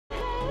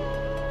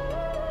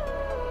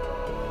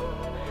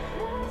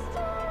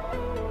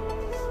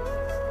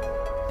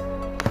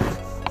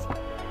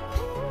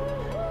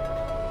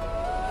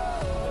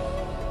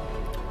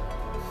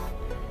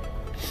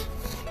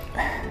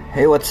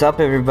Hey, what's up,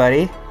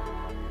 everybody?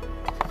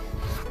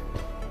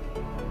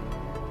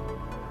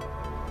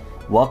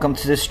 Welcome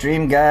to the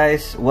stream,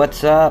 guys.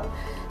 What's up?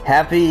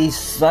 Happy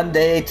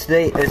Sunday.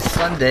 Today is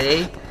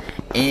Sunday,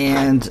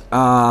 and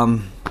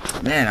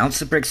man, I'm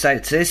super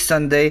excited. Today's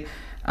Sunday.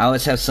 I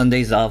always have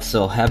Sundays off,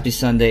 so happy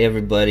Sunday,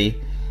 everybody.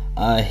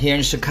 Here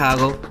in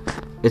Chicago,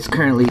 it's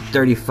currently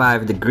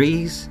 35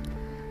 degrees,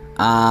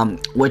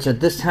 which at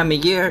this time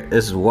of year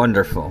is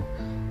wonderful.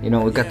 You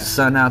know, we got the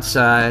sun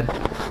outside.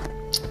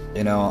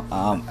 You know,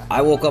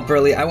 I woke up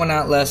early. I went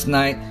out last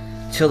night,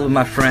 chilled with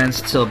my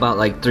friends till about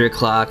like 3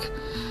 o'clock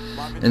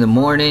in the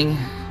morning.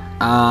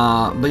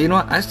 But you know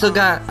what? I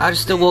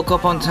still woke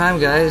up on time,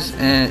 guys.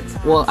 And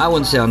well, I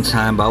wouldn't say on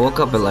time, but I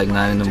woke up at like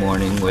 9 in the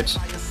morning, which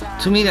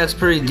to me that's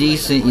pretty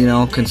decent, you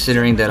know,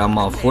 considering that I'm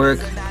off work.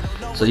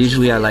 So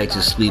usually I like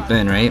to sleep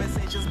in, right?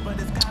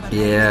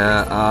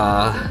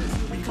 Yeah.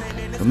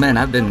 But man,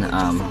 I've been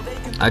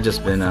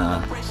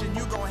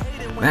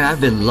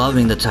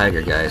loving the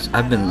Tiger, guys.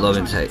 I've been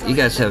loving Tiger. You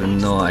guys have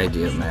no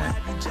idea, man.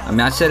 I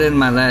mean, I said it in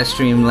my last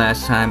stream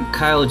last time.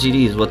 Kyle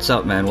GDs, what's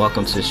up, man?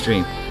 Welcome to the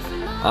stream.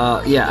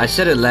 Yeah, I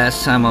said it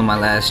last time on my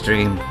last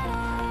stream,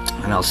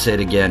 and I'll say it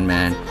again,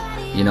 man.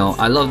 You know,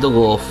 I love the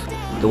Wolf.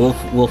 The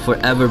Wolf will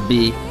forever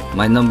be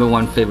my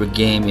 #1 favorite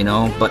game, you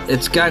know. But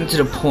it's gotten to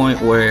the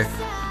point where,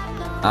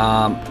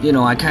 you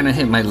know, I kind of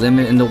hit my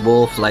limit in the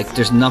Wolf. Like,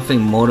 there's nothing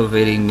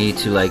motivating me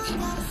to, like,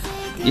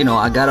 you know,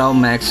 I got all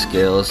max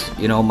skills.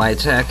 You know, my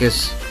attack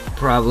is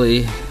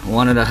probably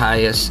one of the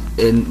highest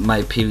in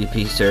my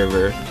PvP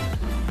server,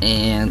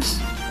 and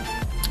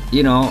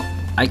you know,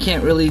 I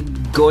can't really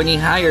go any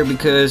higher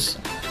because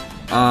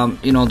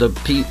you know,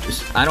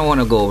 I don't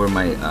want to go over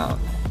my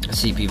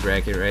CP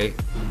bracket, right?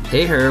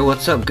 Hey, her,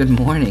 what's up? Good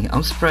morning.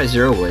 I'm surprised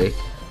you're awake.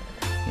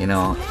 You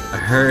know,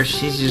 her,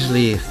 she's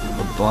usually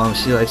a bum.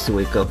 She likes to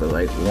wake up at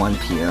like 1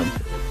 p.m.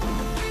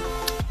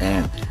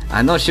 and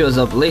I know she was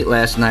up late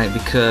last night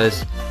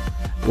because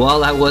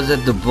while I was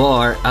at the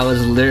bar, I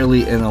was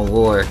literally in a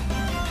war.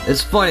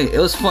 It's funny. It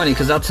was funny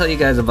because I'll tell you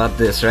guys about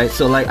this, right?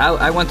 So like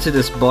I went to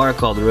this bar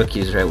called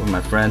Rookies, right, with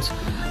my friends.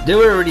 They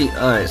were already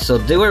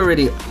they were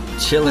already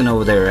chilling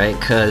over there, right?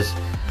 Because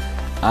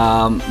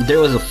there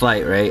was a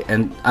fight, right?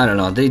 And I don't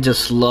know, they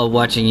just love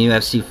watching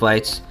UFC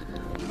fights.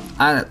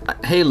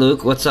 Hey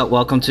Luke, what's up?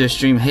 Welcome to the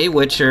stream. Hey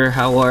Witcher,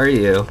 how are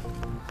you?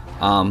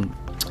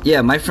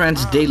 Yeah, my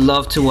friends, they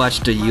love to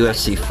watch the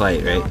UFC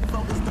fight, right?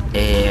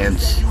 And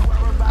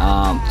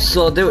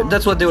so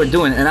that's what they were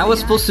doing, and I was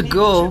supposed to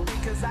go,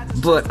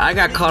 but I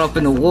got caught up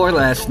in the war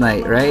last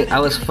night, right?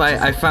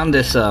 I found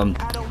this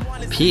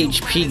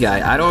PHP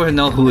guy. I don't even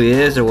know who he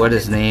is or what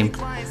his name,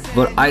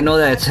 but I know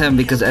that it's him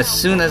because as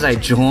soon as I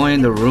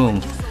join the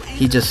room,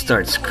 he just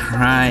starts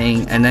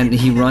crying, and then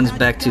he runs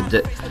to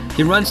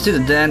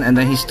the den, and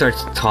then he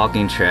starts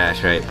talking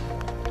trash, right?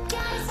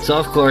 So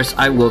of course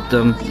I whooped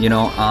him, you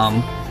know,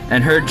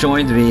 and her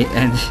joined me,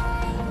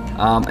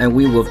 and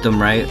we whooped him,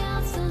 right?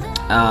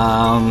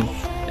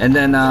 And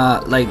then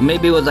like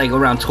maybe it was like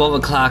around 12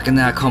 o'clock, and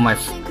then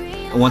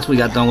once we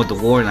got done with the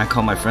war, and I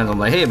called my friends. I'm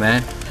like, hey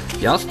man,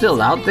 y'all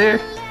still out there?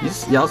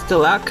 Y'all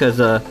still out? Cause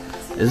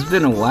it's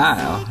been a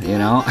while, you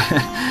know.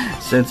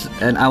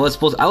 And I was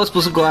supposed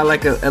to go out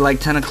like at like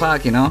 10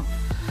 o'clock, you know.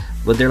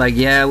 But they're like,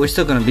 yeah, we're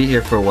still gonna be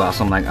here for a while.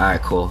 So I'm like, all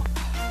right, cool.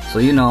 So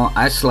you know,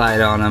 I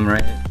slide on them,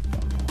 right?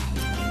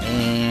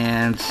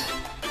 And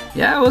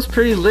yeah, it was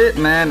pretty lit,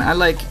 man. I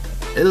like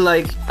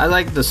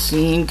the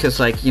scene because,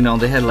 like, you know,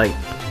 they had like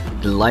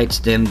the lights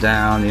dimmed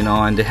down, you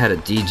know, and they had a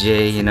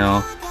DJ, you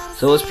know,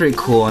 so it was pretty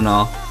cool and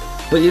all.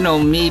 But you know,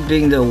 me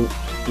being the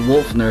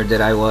Wolf nerd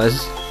that I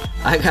was,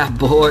 I got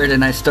bored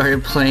and I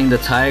started playing the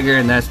Tiger,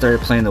 and then I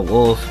started playing the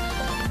Wolf,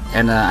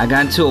 and I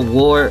got into a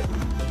war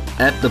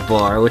at the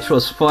bar, which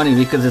was funny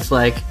because it's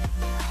like,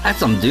 that's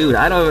some dude,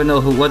 I don't even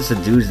know what's the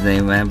dude's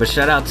name, man, but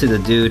shout out to the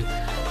dude.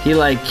 He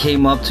like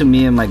came up to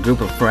me and my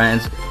group of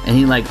friends, and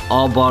he like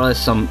all bought us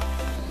some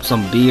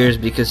beers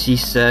because he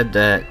said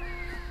that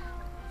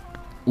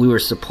we were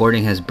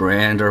supporting his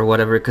brand or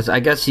whatever, because I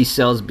guess he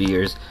sells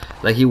beers,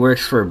 like he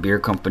works for a beer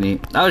company.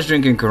 I was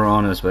drinking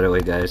Coronas, by the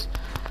way, guys.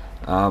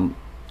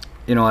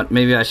 You know what,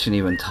 maybe I shouldn't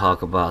even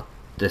talk about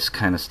this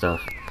kind of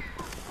stuff.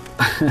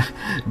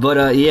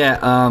 But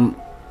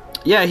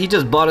yeah, he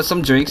just bought us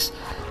some drinks,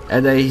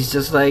 and then he's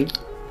just like,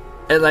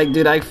 and like,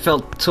 dude, I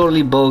felt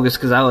totally bogus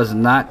because I was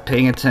not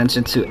paying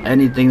attention to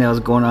anything that was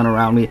going on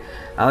around me.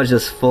 I was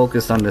just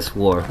focused on this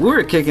war. We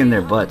were kicking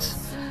their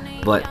butts,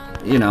 but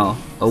you know,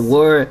 a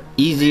war,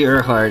 easy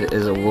or hard,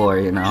 is a war,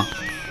 you know.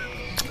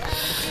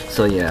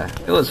 So yeah,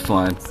 it was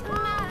fun.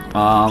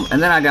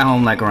 And then I got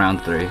home like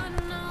around 3.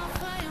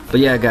 But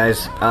yeah,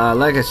 guys,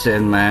 like I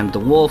said, man, the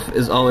Wolf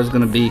is always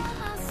gonna be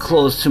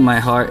close to my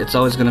heart. It's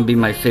always gonna be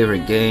my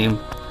favorite game.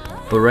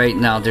 But right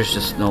now, there's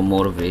just no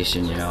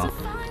motivation, you know.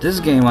 This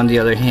game, on the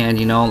other hand,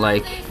 you know,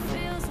 like,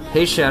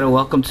 hey Shadow,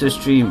 welcome to the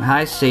stream.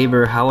 Hi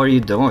Saber, how are you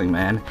doing,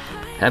 man?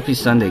 Happy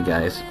Sunday,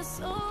 guys.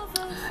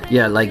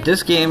 Yeah, like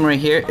this game right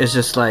here is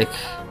just like,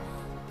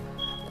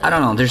 I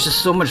don't know, there's just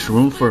so much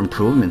room for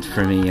improvement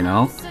for me, you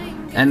know.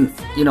 And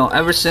you know,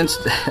 ever since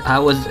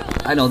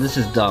I know this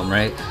is dumb,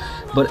 right?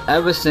 But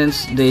ever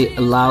since they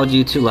allowed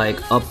you to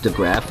like up the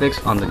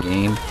graphics on the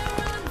game,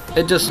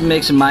 it just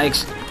makes my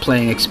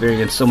playing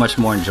experience so much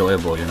more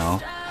enjoyable, you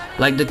know?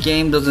 Like the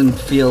game doesn't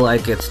feel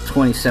like it's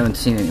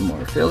 2017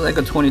 anymore. It feels like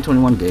a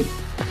 2021 game.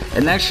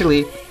 And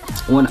actually,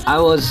 when I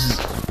was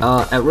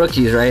at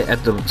Rookies, right,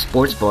 at the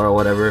sports bar or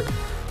whatever,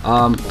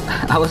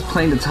 I was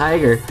playing the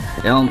Tiger,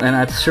 you know, and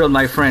I showed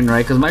my friend,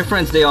 right, because my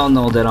friends, they all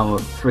know that I'm a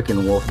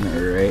freaking wolf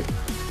nerd, right?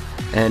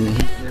 And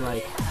they're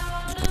like,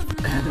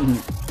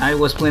 and I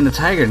was playing the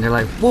Tiger, and they're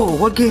like, whoa,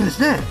 what game is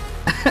that?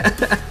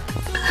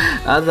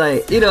 I was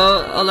like, you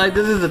know, I'm like,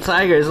 this is the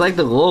Tiger. It's like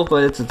the wolf,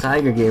 but it's a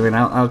Tiger game. And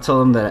I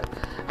told them that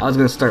I was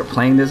gonna start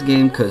playing this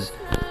game because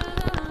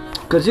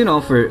you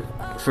know,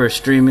 for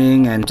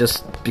streaming and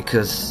just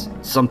because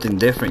something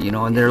different, you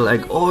know. And they're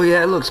like, oh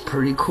yeah, it looks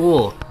pretty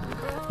cool.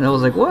 And I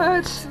was like,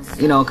 what?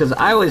 You know, because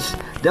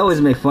they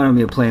always make fun of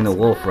me playing the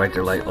wolf, right?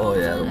 They're like, oh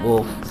yeah, the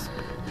wolf.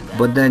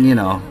 But then, you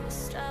know,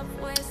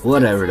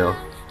 whatever though,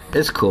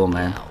 it's cool,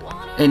 man.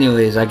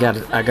 Anyways, I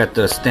got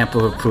the stamp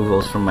of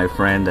approvals from my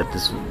friend that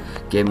this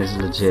game is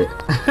legit.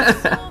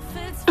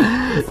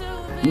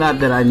 Not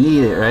that I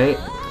need it, right?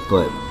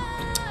 But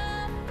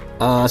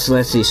so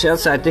let's see.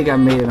 Shouts, I think I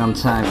made it on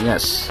time.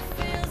 Yes.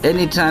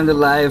 Anytime the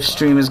live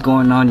stream is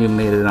going on, you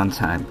made it on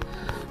time.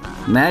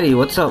 Maddie,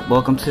 what's up?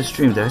 Welcome to the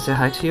stream. Did I say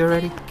hi to you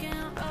already?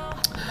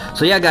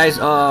 So yeah, guys.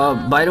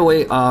 By the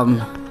way,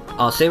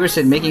 Saber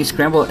said making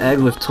scrambled egg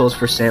with toast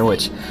for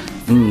sandwich.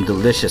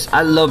 Delicious.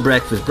 I love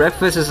breakfast.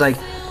 Breakfast is like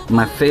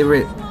my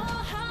favorite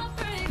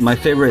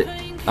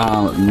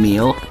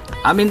meal.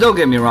 I mean, don't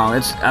get me wrong.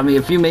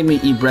 If you made me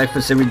eat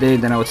breakfast every day,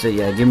 then I would say,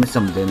 yeah, give me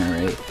some dinner,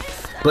 right?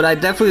 But I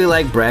definitely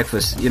like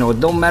breakfast. You know, it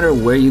don't matter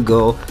where you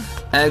go,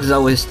 eggs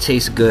always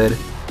taste good.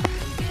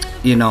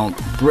 You know,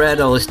 bread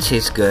always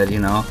tastes good, you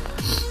know.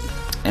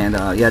 And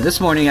yeah, this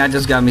morning I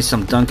just got me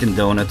some Dunkin'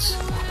 Donuts.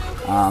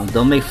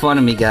 Don't make fun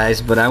of me,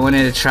 guys, but I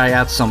wanted to try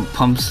out some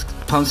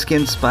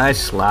pumpkin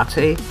spice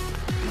latte.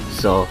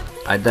 So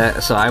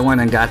I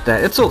went and got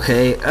that. It's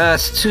okay.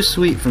 It's too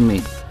sweet for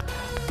me.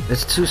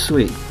 It's too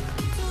sweet.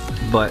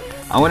 But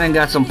I went and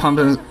got some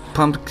pumpkins.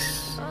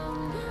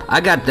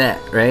 I got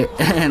that, right?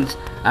 And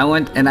I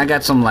went and I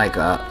got some like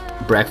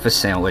breakfast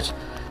sandwich.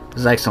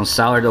 It's like some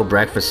sourdough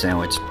breakfast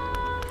sandwich.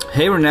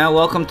 Hey Renell,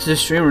 welcome to the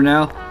stream,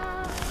 Renell.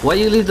 Why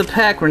you leave the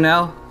pack,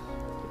 Renell?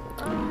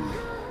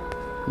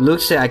 Luke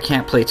said I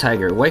can't play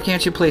Tiger. Why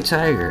can't you play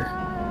Tiger?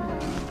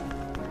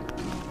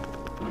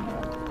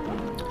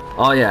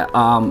 Oh yeah,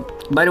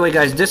 by the way,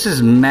 guys, this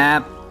is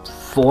map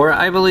 4,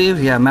 I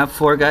believe. Yeah, map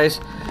 4,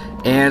 guys.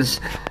 And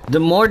the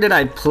more that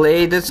I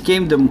play this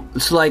game,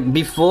 it's like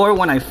before,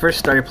 when I first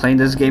started playing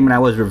this game and I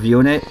was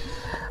reviewing it,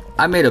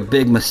 I made a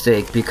big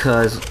mistake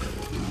because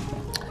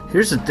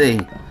here's the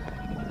thing.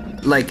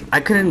 Like,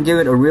 I couldn't give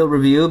it a real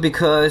review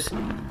because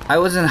I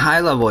wasn't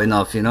high level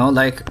enough, you know?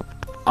 Like,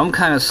 I'm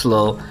kind of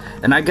slow.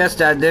 And I guess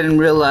that I didn't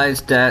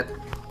realize that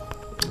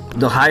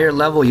the higher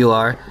level you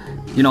are,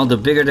 you know, the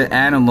bigger the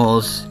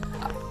animals.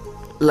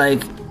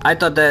 Like, I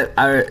thought that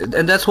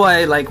and that's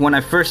why, like, when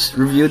I first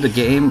reviewed the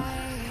game,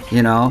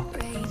 you know,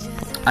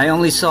 I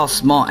only saw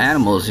small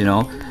animals, you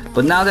know.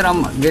 But now that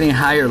I'm getting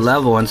higher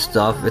level and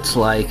stuff, it's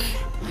like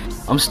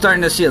I'm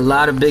starting to see a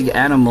lot of big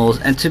animals.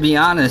 And to be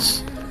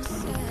honest,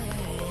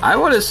 I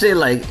want to say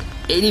like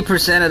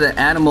 80% of the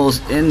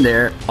animals in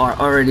there are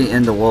already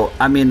in the wolf.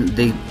 I mean,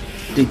 they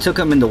took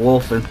them in the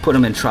wolf and put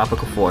them in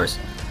tropical forest,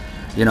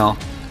 you know.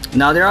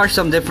 Now there are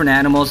some different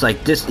animals,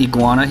 like this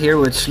iguana here,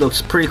 which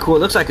looks pretty cool. It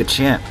looks like a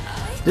champ.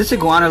 This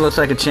iguana looks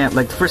like a champ.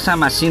 Like the first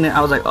time I seen it,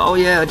 I was like, oh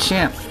yeah, a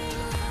champ.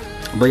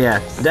 But yeah,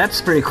 that's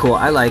pretty cool.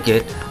 I like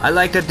it. I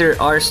like that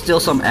there are still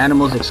some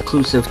animals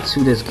exclusive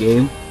to this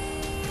game,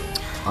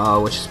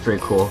 which is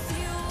pretty cool.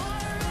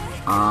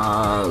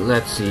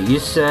 Let's see. You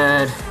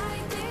said,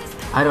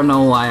 I don't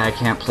know why I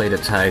can't play the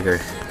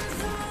Tiger.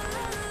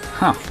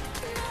 Huh.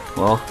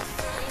 Well,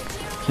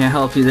 can't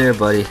help you there,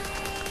 buddy.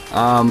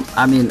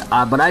 I mean,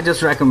 but I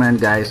just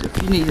recommend, guys,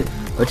 if you need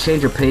a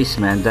change of pace,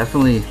 man,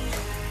 definitely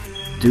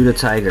do the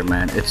Tiger,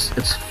 man.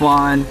 It's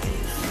fun.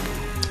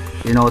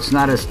 You know, it's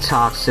not as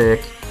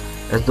toxic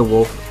as the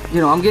wolf.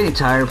 You know, I'm getting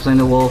tired of playing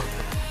the wolf.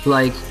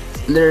 Like,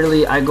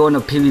 literally, I go in a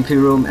PvP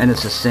room and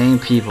it's the same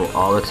people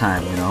all the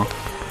time, you know?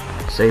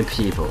 Same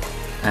people.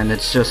 And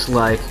it's just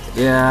like,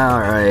 yeah,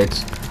 alright.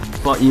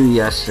 Fought you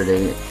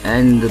yesterday,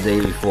 and the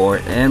day before,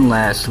 and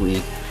last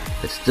week.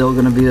 It's still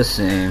gonna be the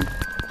same.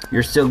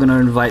 You're still gonna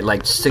invite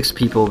like 6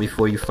 people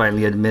before you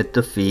finally admit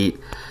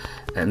defeat.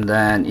 And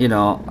then, you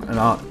know,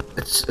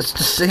 it's the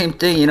same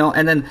thing, you know?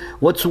 And then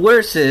what's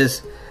worse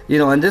is, you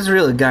know, and this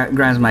really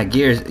grinds my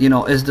gears, you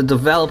know, is the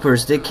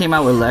developers, they came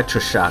out with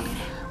Electroshock,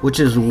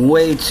 which is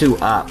way too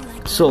up.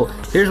 So,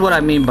 here's what I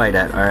mean by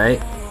that, alright?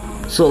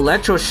 So,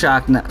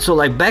 Electroshock, so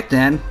like back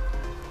then,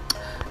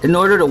 in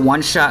order to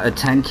one-shot a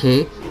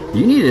 10k,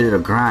 you needed a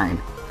grind.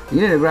 You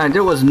needed a grind.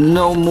 There was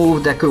no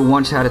move that could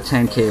one-shot a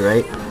 10k,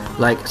 right?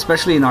 Like,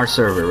 especially in our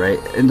server, right?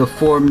 In the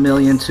 4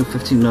 million to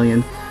 15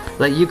 million,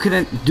 like, you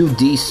couldn't do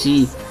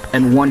DC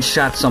and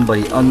one-shot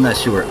somebody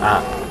unless you were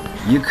up.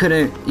 You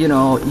couldn't, you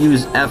know,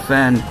 use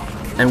FN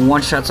and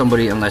one-shot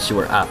somebody unless you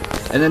were up.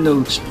 And then the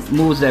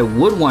moves that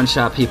would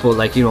one-shot people,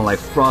 like, you know, like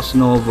Frost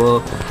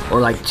Nova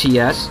or like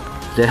TS,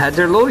 they had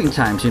their loading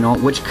times, you know,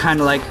 which kind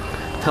of like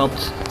helped.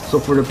 So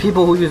for the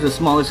people who use the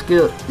smallest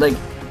skill, like,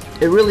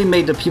 it really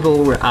made the people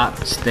who were up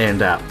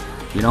stand out,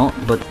 you know.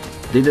 But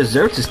they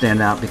deserve to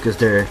stand out because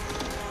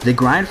they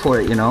grind for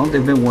it, you know.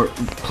 They've been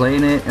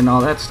playing it and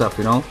all that stuff,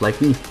 you know, like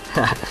me.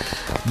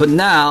 But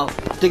now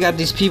they got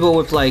these people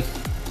with like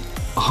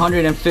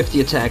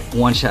 150 attack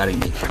one-shotting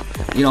me.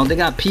 You know, they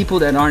got people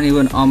that aren't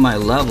even on my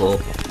level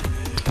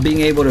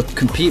being able to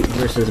compete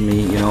versus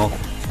me, you know.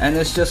 And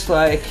it's just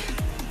like,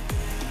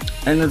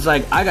 and it's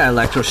like, I got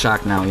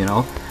electroshock now, you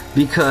know,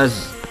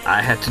 because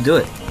I had to do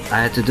it.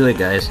 I had to do it,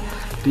 guys,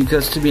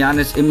 because to be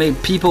honest, it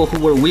made people who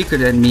were weaker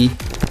than me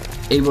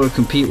able to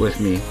compete with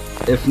me,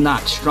 if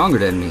not stronger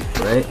than me,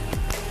 right?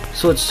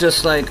 So it's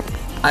just like,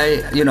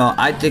 I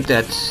think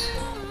that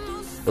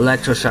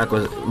electroshock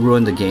was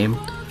ruined the game.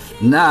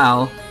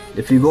 Now,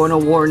 if you go in a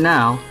war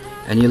now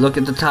and you look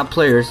at the top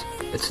players,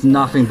 it's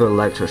nothing but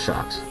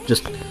electroshocks,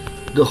 just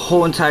the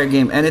whole entire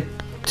game, and it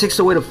takes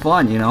away the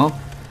fun, you know.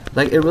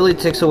 Like, it really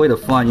takes away the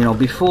fun, you know.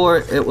 Before,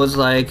 it was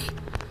like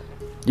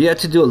you had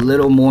to do a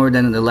little more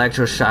than an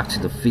electroshock to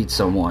defeat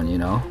someone, you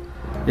know.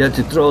 You had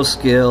to throw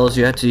skills,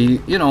 you had to,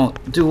 you know,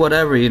 do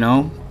whatever, you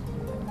know.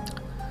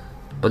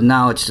 But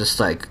now it's just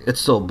like,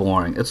 it's so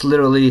boring. It's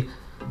literally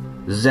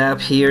zap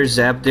here,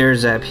 zap there,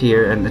 zap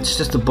here, and it's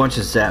just a bunch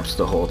of zaps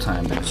the whole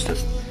time. It's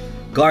just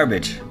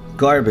garbage.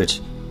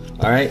 Garbage.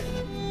 Alright?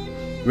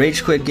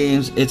 Rage Quit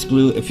Games, it's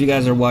Blue. If you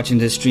guys are watching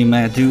this stream,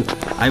 man,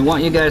 I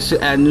want you guys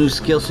to add new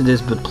skills to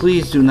this, but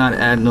please do not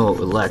add no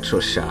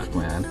electroshock,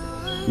 man.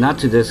 Not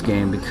to this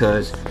game,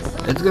 because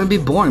it's gonna be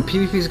boring.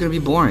 PvP is gonna be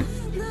boring.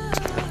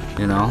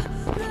 You know?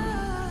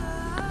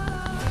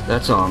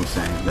 That's all I'm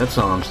saying. That's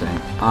all I'm saying.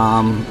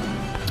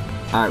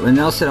 Alright,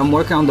 Renell said, I'm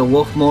working on the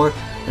wolf more,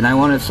 and I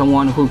wanted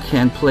someone who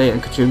can play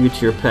and contribute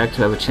to your pack to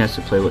have a chance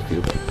to play with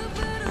you.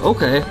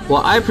 Okay,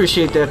 well, I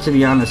appreciate that, to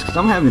be honest, because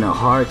I'm having a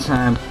hard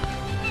time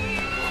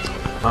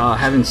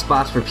having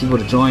spots for people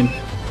to join.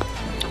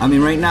 I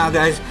mean, right now,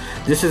 guys,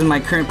 this is my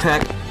current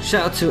pack.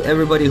 Shout out to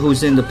everybody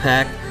who's in the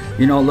pack.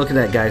 You know, look at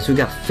that, guys. We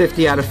got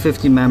 50 out of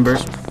 50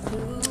 members.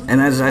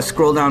 And as I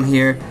scroll down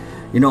here,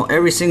 you know,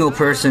 every single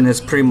person is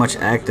pretty much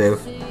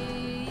active.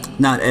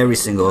 Not every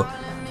single,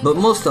 but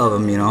most of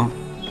them, you know.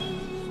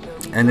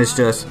 And it's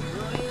just,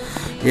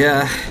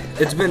 yeah,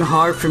 it's been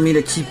hard for me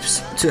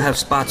to have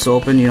spots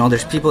open. You know,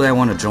 there's people that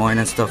want to join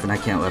and stuff, and I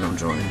can't let them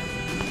join.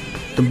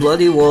 The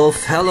Bloody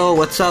Wolf, hello,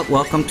 what's up?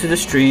 Welcome to the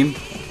stream.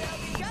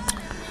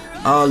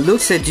 Luke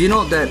said, do you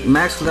know that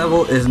max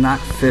level is not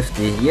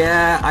 50?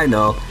 Yeah, I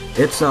know.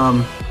 It's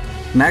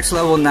max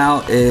level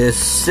now is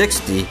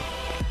 60. You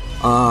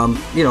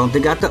know,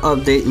 they got the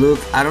update, Luke.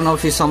 I don't know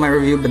if you saw my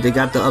review, but they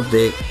got the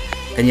update.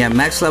 And yeah,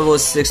 max level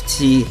is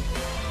 60.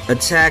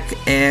 Attack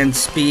and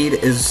speed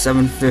is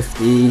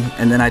 750,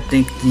 and then I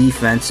think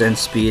defense and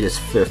speed is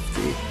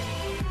 50.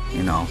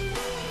 You know,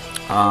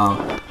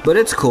 but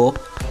it's cool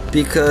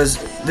because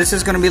this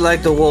is gonna be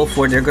like the wolf,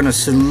 where they're gonna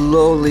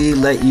slowly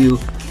let you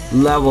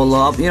level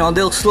up. You know,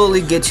 they'll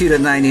slowly get you to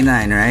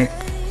 99, right?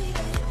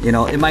 You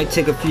know, it might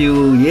take a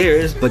few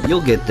years, but you'll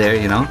get there.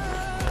 You know.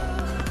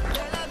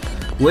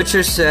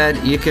 Witcher said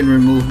you can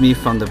remove me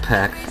from the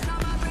pack.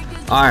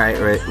 All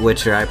right,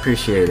 Witcher, I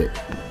appreciate it.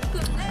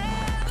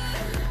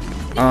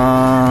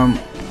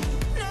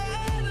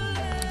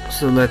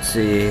 So let's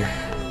see.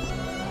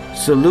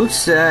 So Luke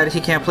said he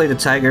can't play the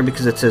Tiger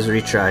because it says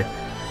retry.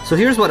 So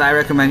here's what I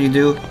recommend you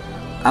do.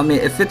 I mean,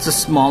 if it's a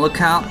small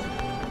account,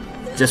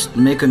 just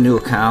make a new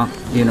account,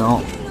 you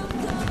know.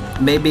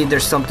 Maybe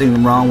there's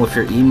something wrong with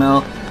your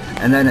email.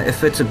 And then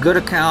if it's a good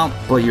account,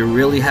 but you're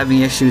really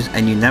having issues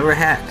and you never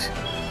hacked,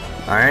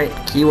 alright,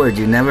 keyword,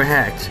 you never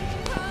hacked,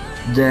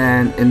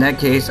 then in that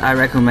case, I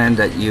recommend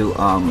that you,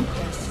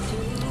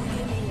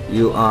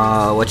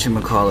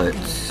 whatchamacallit,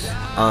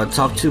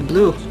 talk to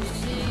Blue.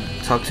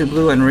 Talk to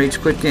Blue and Rage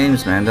Quit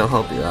Games, man. They'll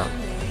help you out.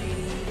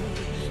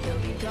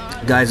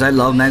 Guys, I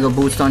love Mega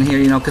Boost on here,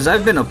 you know, because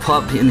I've been a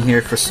pup in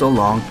here for so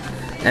long,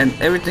 and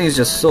everything is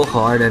just so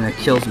hard and it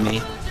kills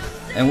me.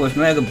 And with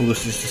Mega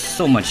Boost, it's just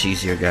so much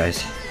easier,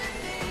 guys.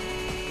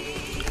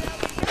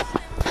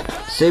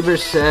 Saber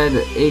said,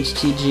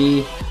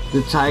 HTG,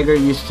 the Tiger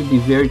used to be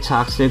very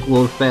toxic,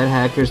 with bad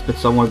hackers, but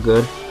some were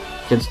good.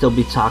 Can still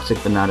be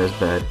toxic, but not as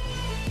bad.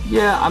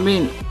 Yeah, I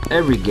mean,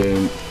 every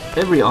game,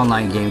 every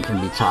online game can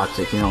be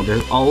toxic, you know.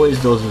 There's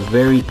always those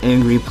very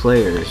angry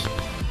players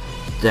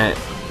that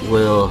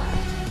will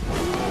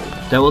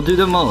do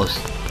the most.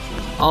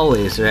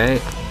 Always,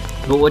 right?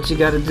 But what you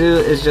gotta do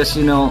is just,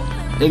 you know,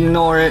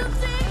 ignore it,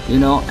 you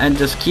know, and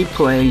just keep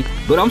playing.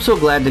 But I'm so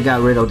glad they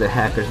got rid of the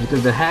hackers,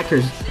 because the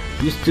hackers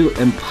used to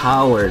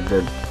empower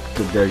the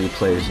dirty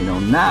players, you know.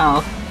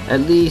 Now,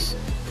 at least,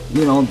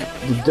 you know,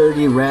 the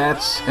dirty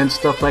rats and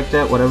stuff like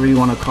that, whatever you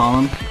want to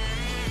call them,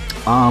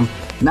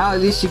 now at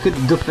least you could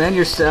defend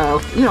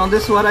yourself. You know,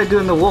 this is what I do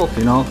in the wolf,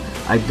 you know.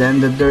 I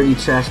den the dirty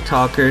trash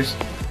talkers.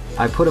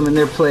 I put them in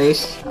their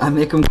place. I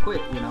make them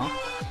quit, you know.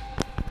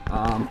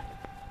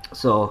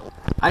 So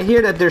I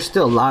hear that there's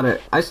still a lot of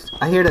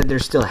I hear that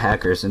there's still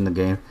hackers in the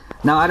game.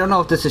 Now I don't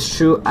know if this is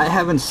true. I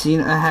haven't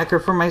seen a hacker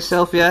for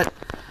myself yet,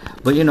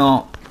 but you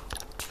know,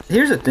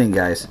 here's the thing,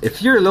 guys.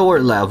 If you're lower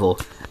level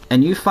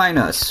and you find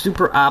a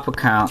super op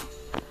account,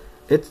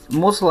 it's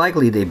most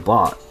likely they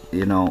bought,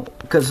 you know.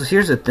 Because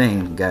here's the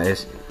thing,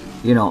 guys.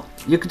 You know,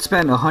 you could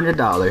spend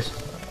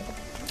 $100.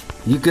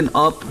 You can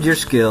up your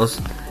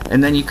skills,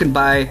 and then you can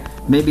buy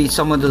maybe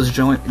some of those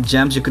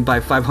gems. You could buy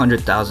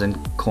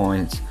 500,000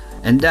 coins,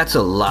 and that's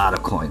a lot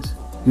of coins.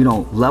 You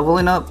know,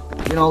 leveling up.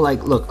 You know,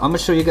 like, look, I'm gonna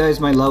show you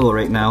guys my level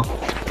right now.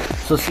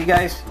 So see,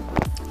 guys,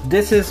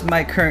 this is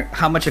my current,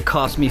 how much it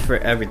cost me for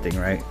everything,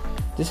 right?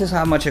 This is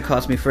how much it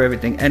cost me for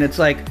everything, and it's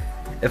like,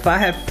 if I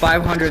had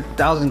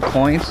 500,000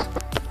 coins,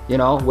 you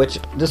know, which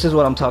this is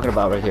what I'm talking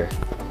about right here.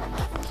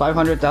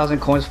 500,000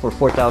 coins for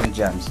 4,000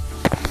 gems.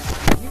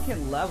 You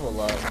can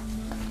level up.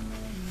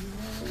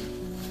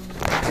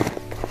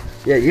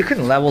 Yeah, you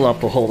can level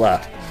up a whole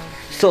lot.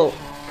 So,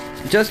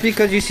 just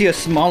because you see a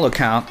small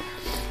account,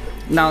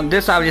 now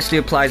this obviously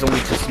applies only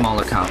to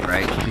small account,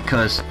 right?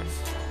 Because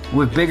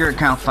with bigger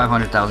account,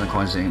 500,000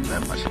 coins ain't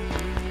that much.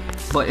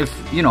 But if,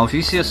 you know, if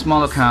you see a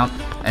small account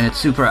and it's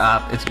super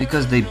op, it's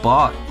because they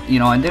bought, you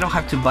know, and they don't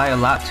have to buy a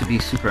lot to be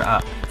super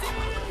op.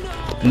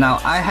 Now,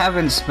 I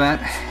haven't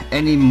spent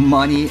any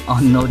money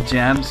on no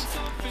gems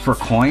for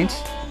coins,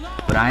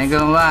 but I ain't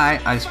gonna lie,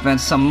 I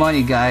spent some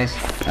money, guys.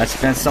 I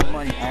spent some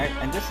money, alright?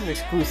 And this is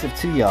exclusive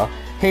to y'all.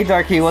 Hey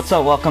Darky, what's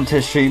up? Welcome to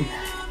the stream.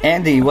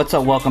 Andy, what's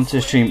up? Welcome to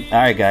the stream.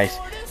 Alright, guys.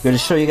 I'm gonna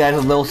show you guys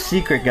a little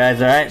secret,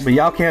 guys, alright? But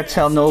y'all can't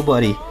tell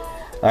nobody.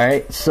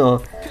 Alright,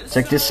 so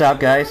check this out,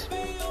 guys.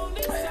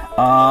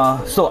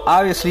 So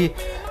obviously,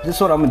 this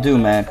is what I'm gonna do,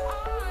 man.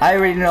 I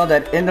already know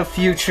that in the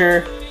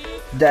future,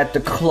 that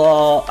the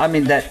claw, I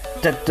mean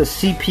that the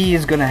CP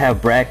is gonna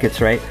have brackets,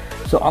 right?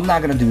 So I'm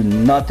not gonna do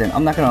nothing.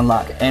 I'm not gonna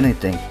unlock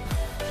anything.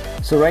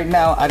 So right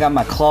now I got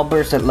my claw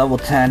burst at level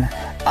 10.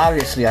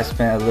 Obviously I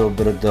spent a little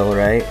bit of dough,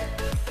 right?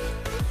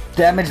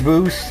 Damage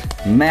boost,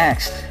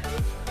 max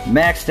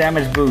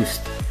damage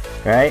boost,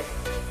 right?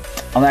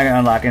 I'm not gonna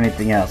unlock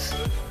anything else,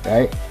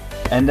 right?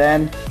 And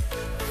then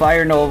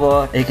Fire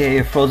Nova,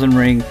 aka Frozen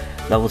Ring,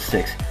 level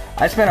 6.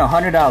 I spent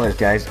 $100,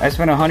 guys. I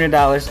spent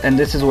 $100, and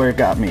this is where it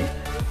got me.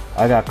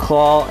 I got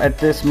claw at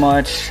this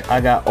much. I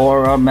got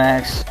aura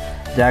max.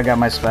 Then I got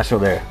my special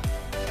there.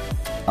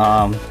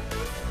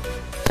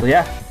 So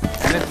yeah,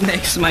 and it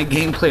makes my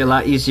gameplay a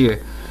lot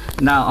easier.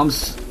 Now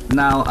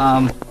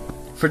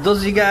for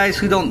those of you guys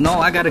who don't know,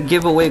 I got a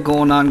giveaway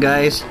going on,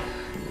 guys.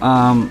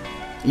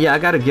 Yeah, I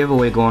got a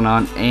giveaway going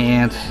on,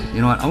 and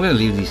you know what? I'm gonna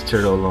leave these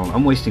turtle alone.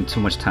 I'm wasting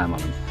too much time on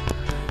them.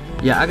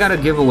 Yeah, I got a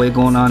giveaway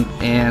going on,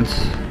 and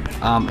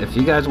if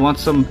you guys want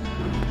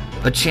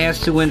a chance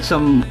to win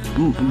some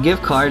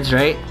gift cards,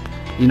 right?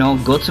 You know,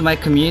 go to my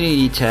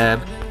community tab.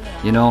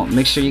 You know,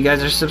 make sure you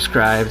guys are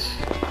subscribed,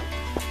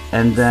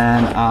 and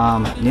then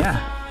yeah,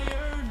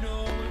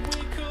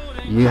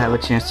 you have a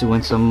chance to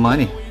win some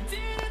money.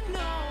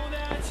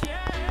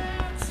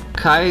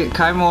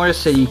 Kai Morris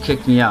said you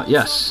kicked me out.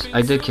 Yes,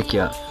 I did kick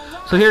you out.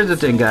 So here's the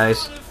thing,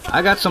 guys.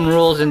 I got some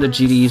rules in the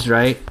GDs,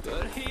 right?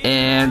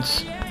 And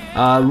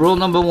rule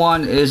number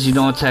 1 is you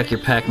don't attack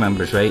your pack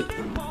members, right?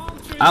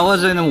 I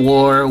was in a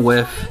war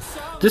with,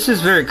 this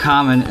is very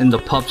common in the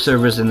pup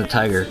servers in the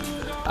Tiger.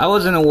 I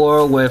was in a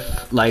war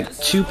with like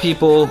 2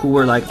 people who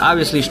were like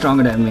obviously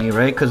stronger than me,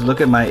 right? Because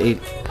look at my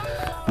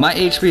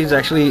HP is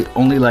actually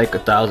only like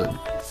 1,000.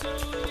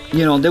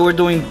 You know, they were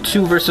doing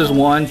 2 versus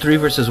 1, 3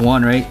 versus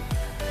 1, right?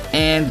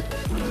 And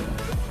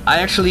I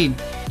actually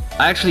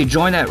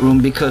joined that room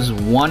because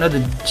one of the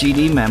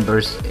GD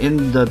members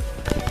in the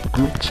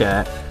group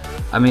chat,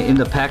 I mean in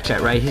the pack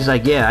chat, right? He's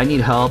like, yeah, I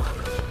need help.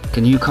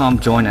 Can you come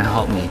join and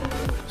help me?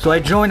 So I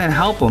join and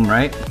help him,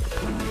 right?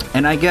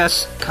 And I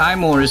guess Kai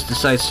Morris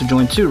decides to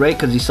join too, right?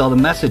 Because he saw the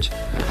message.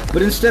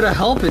 But instead of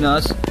helping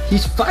us,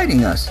 he's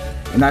fighting us.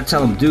 And I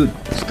tell him, dude,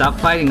 stop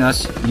fighting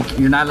us.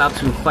 You're not allowed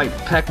to fight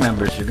pack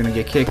members. You're gonna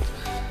get kicked.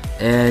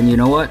 And you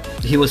know what?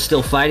 He was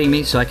still fighting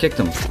me, so I kicked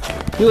him.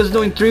 He was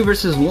doing 3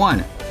 versus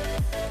 1.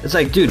 It's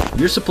like, dude,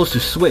 you're supposed to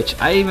switch.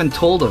 I even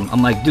told him,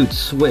 I'm like, dude,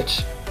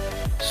 switch.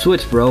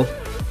 Switch, bro.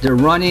 They're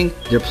running,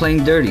 they're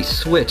playing dirty.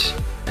 Switch.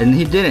 And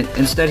he didn't.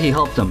 Instead, he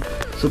helped them.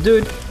 So,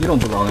 dude, you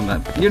don't belong in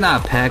that. You're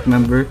not a pack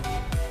member.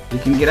 You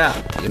can get out.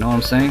 You know what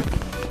I'm saying?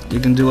 You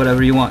can do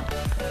whatever you want.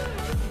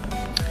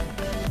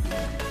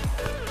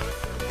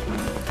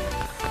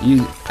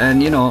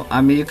 And you know,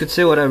 I mean, you could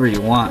say whatever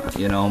you want,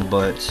 you know,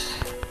 but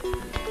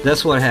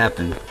that's what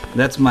happened.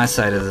 That's my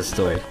side of the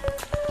story.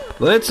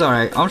 But it's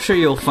alright. I'm sure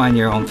you'll find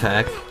your own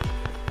pack.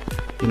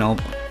 You know.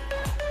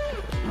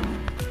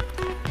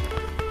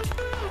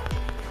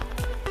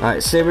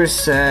 Alright, Saber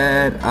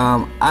said,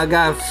 I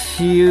got a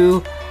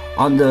few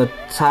on the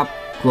top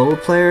global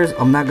players.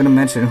 I'm not gonna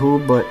mention who,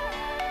 but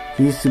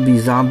he used to be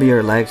zombie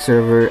or lag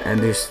server, and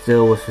they're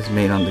still with his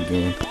mate on the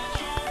game.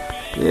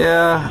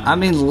 Yeah, I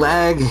mean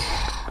lag,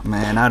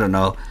 man, I don't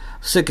know.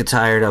 Sick and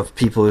tired of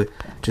people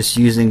just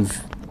using.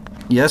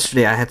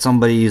 Yesterday I had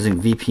somebody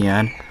using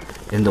VPN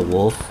in the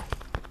Wolf.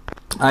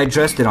 I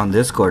addressed it on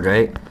Discord,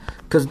 right?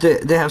 Because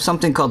they have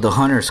something called the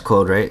Hunter's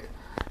Code, right?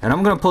 And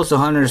I'm gonna post the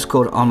Hunter's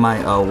Code on my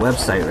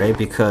website, right?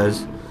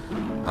 Because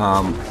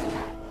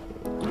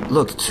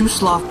look, 2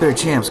 Sloth Bear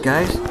champs,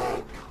 guys.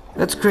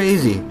 That's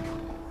crazy.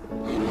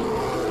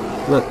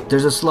 Look,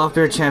 there's a Sloth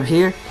Bear champ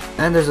here,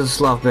 and there's a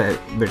Sloth Bear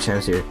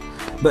champ here.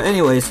 But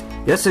anyways,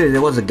 yesterday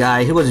there was a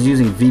guy, he was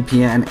using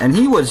VPN, and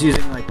he was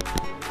using like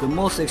the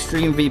most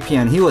extreme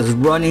VPN. He was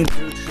running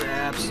through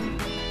traps,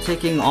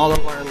 taking all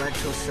of our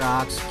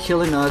electroshocks,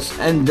 killing us,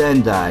 and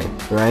then die,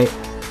 right?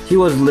 He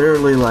was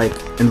literally like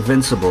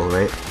invincible,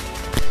 right?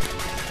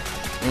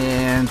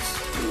 And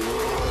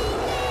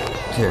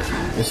here,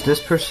 is this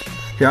person?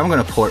 Here, I'm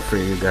gonna port for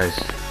you guys.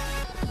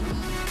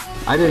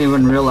 I didn't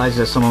even realize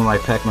that some of my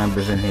pack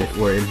members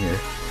were in here.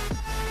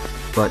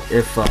 But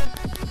if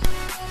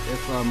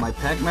my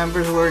pack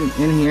members were in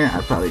here,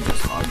 I'd probably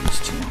just hog these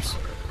champs.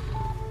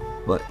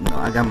 But no,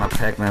 I got my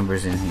pack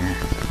members in here.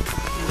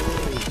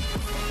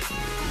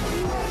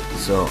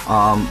 So,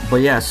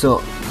 but yeah,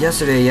 so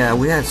yesterday, yeah,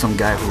 we had some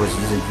guy who was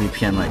using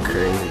VPN like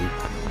crazy.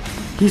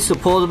 He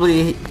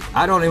supposedly,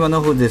 I don't even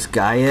know who this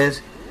guy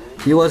is.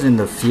 He was in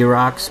the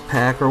Ferox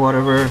pack or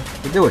whatever.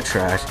 They were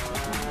trash.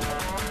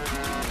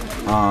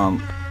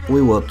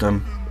 We whooped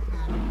them.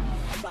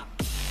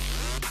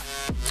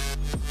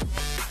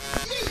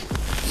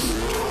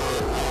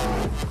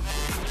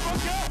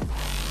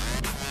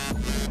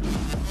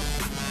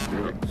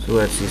 So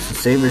let's see. So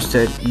Saber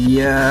said,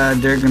 yeah,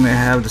 they're gonna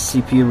have the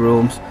CPU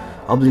rooms.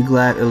 I'll be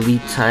glad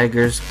Elite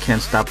Tigers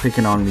can't stop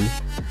picking on me.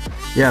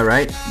 Yeah,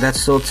 right?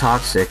 That's so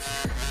toxic.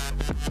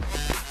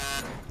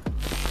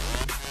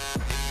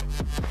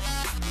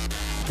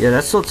 Yeah,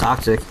 that's so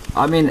toxic.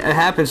 I mean, it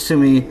happens to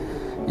me,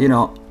 you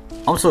know.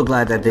 I'm so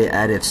glad that they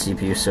added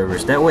CPU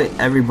servers. That way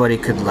everybody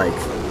could play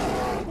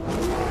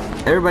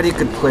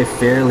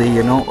fairly,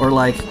 you know, or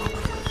like,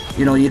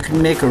 you know, you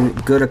can make a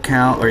good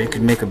account or you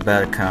can make a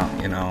bad account,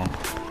 you know.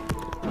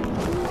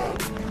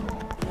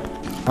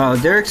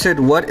 Derek said,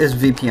 what is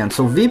VPN?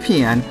 So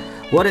VPN,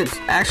 what it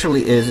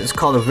actually is, it's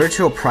called a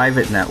virtual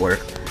private network.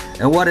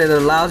 And what it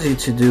allows you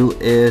to do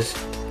is,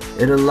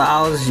 it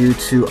allows you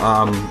to,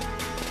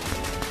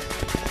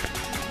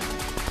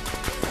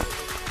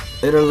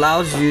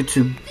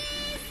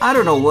 I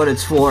don't know what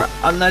it's for,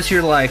 unless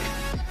you're like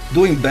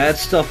doing bad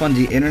stuff on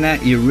the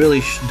internet, you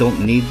really don't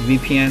need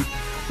VPN,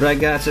 right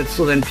guys? It's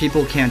so then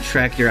people can't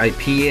track your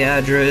IP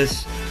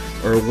address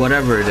or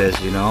whatever it is,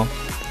 you know.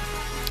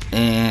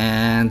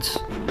 And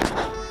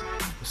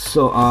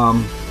so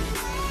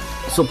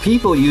so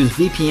people use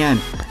VPN,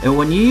 and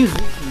when you use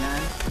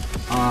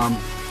VPN,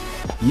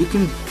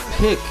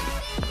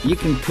 you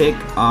can pick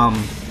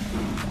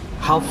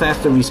how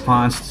fast the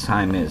response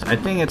time is. I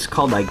think it's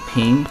called like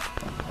ping,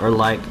 or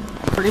like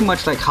pretty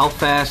much like how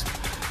fast,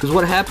 because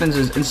what happens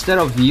is instead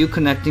of you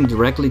connecting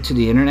directly to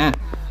the internet,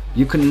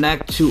 you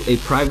connect to a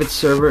private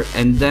server,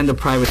 and then the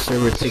private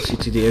server takes you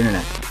to the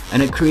internet,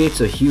 and it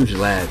creates a huge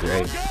lag,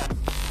 right?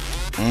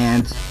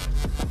 And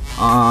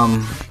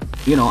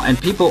you know, and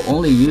people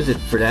only use it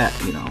for that,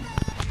 you know.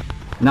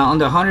 Now on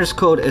the Hunter's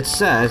Code, it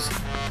says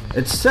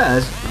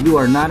you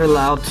are not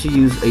allowed to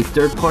use a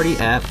third-party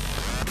app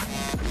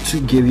to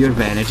give you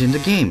advantage in the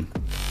game.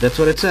 That's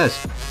what it says.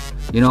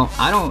 You know,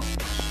 I don't,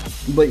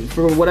 but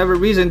for whatever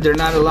reason, they're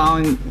not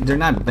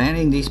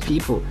banning these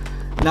people.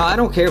 Now I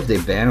don't care if they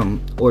ban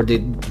them but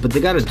they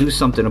gotta do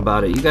something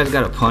about it. You guys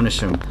gotta punish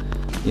them,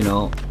 you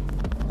know.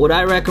 What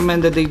I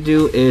recommend that they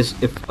do is,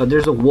 if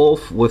there's a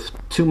wolf with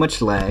too much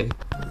lag,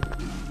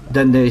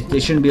 then they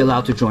shouldn't be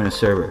allowed to join a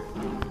server,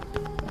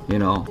 you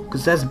know,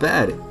 because that's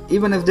bad.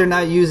 Even if they're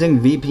not using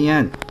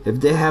VPN, if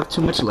they have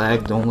too much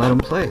lag, don't let them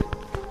play.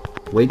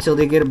 Wait till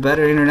they get a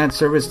better internet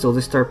service till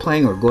they start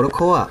playing, or go to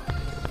co-op.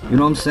 You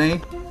know what I'm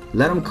saying?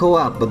 Let them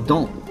co-op, but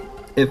don't,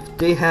 if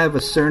they have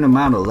a certain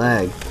amount of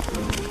lag,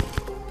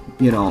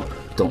 you know,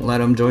 don't let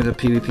them join the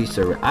PvP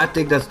server. I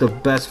think that's the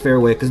best fair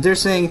way, because they're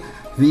saying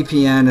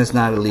VPN is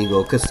not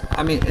illegal, because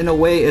I mean, in a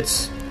way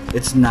it's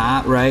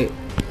not, right?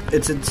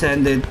 It's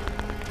intended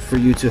for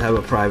you to have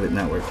a private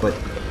network, but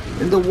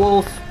in the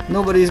Wolf,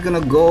 nobody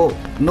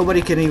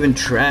can even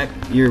track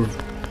your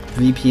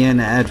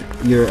VPN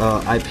your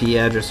IP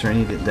address or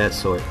anything of that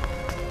sort.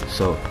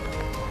 So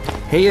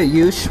hey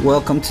Ayush,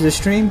 welcome to the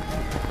stream.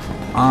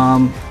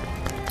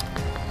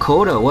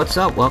 Coda, what's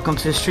up? Welcome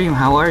to the stream.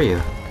 How are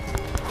you?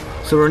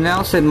 So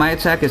Ronell said, my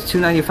attack is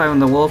 295 on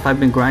the Wolf. I've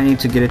been grinding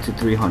to get it to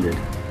 300.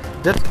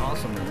 That's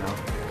awesome,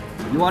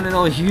 Ronell. You want to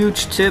know a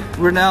huge tip,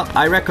 Ronell?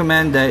 I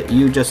recommend that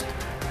you just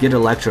get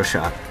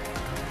Electroshock.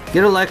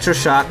 Get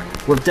Electroshock.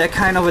 With that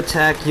kind of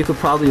attack, you could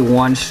probably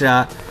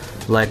one-shot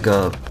like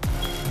a,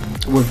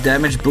 with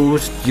damage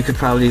boost, you could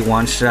probably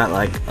one-shot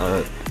like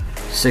a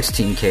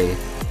 16k.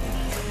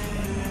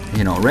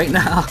 You know, right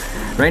now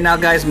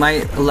guys, my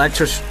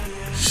Electroshock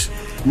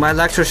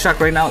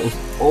right now is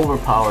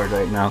overpowered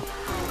right now.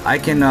 I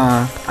can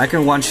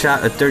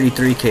one-shot a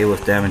 33k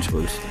with damage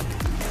boost,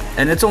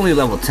 and it's only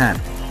level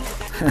 10.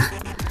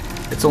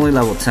 It's only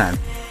level 10.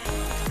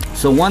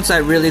 So once I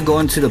really go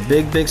into the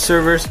big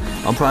servers,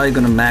 I'm probably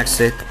gonna max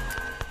it.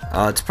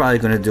 It's probably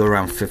gonna do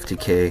around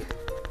 50k.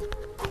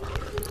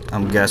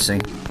 I'm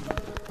guessing.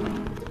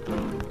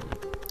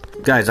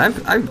 Guys,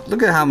 I've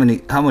look at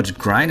how much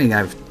grinding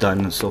I've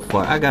done so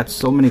far. I got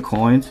so many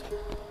coins.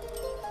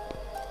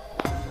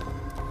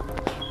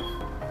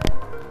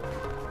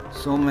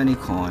 So many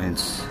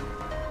coins.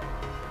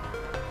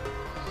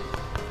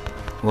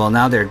 Well,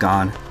 now they're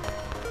gone.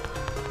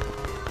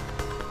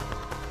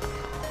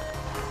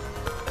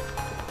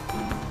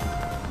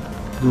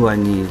 Do I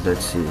need?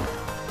 Let's see.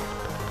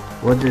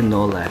 What did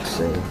Nolak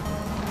say?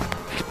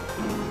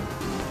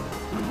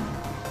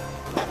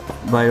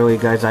 By the way,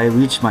 guys, I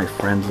reached my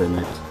friend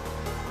limit.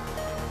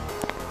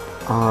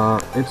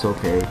 It's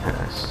okay,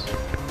 pass.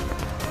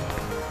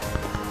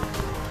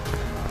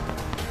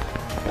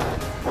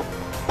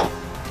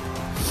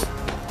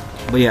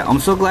 But yeah, I'm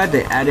so glad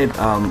they added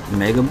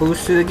Mega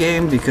Boost to the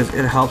game because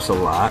it helps a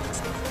lot.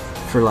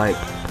 For like,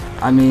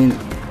 I mean,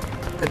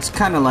 it's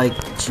kind of like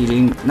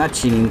cheating, not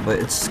cheating, but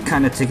it's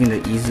kind of taking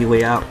the easy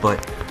way out.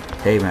 But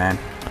hey, man,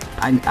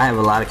 I have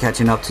a lot of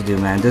catching up to do,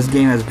 man. This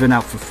game has been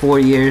out for 4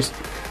 years,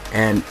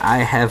 and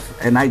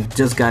I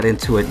just got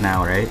into it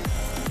now, right?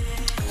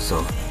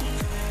 So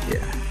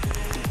yeah.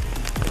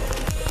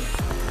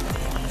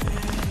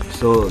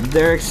 So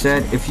Derek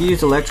said, if you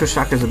use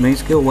Electroshock as a main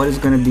skill, what is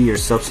going to be your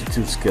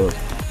substitute skill?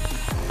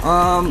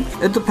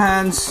 It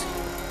depends.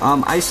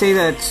 I say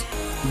that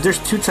there's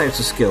 2 types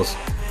of skills.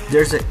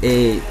 There's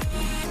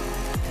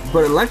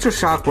but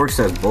Electroshock works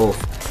as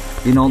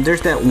both. You know,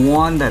 there's that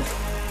one that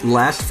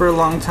lasts for a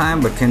long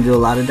time but can do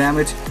a lot of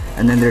damage,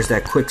 and then there's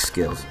that quick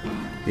skills.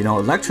 You know,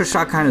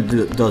 Electroshock kind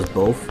of does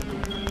both.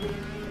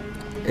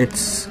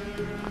 It's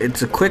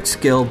a quick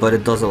skill, but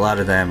it does a lot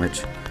of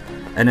damage,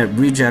 and it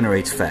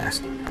regenerates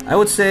fast. I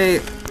would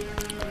say,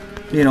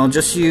 you know,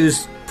 just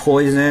use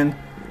poison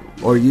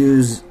or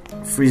use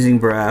freezing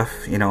breath.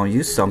 You know,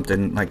 use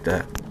something like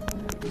that.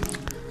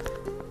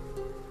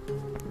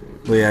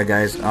 But yeah,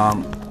 guys,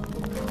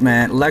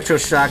 man,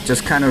 Electroshock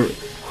just kind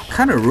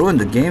of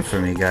ruined the game for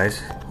me,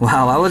 guys.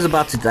 Wow, I was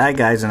about to die,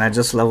 guys, and I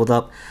just leveled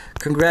up.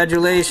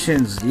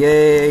 Congratulations,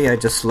 yay! I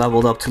just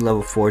leveled up to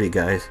level 40,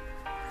 guys.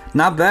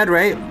 Not bad,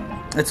 right?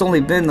 It's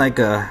only been like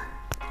a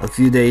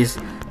few days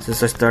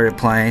since I started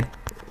playing,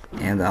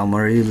 and I'm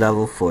already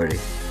level 40.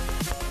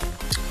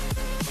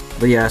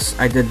 But yes,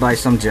 I did buy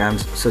some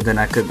gems so then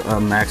I could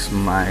max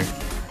my.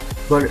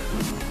 But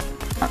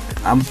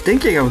I'm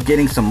thinking of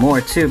getting some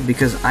more too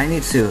because I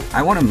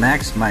want to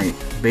max my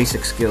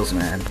basic skills,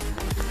 man.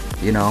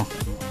 You know,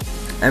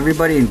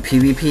 everybody in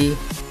PvP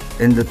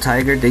in the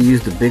Tiger, they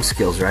use the big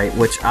skills, right?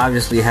 Which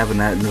obviously have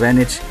an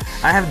advantage.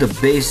 I have the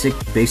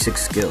basic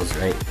skills,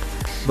 right?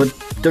 But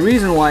the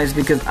reason why is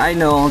because I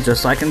know,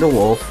 just like in the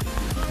Wolf,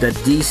 that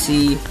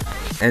DC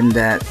and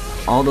that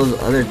all those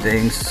other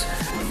things.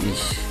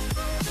 Eesh,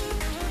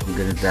 I'm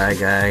gonna die,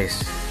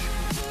 guys.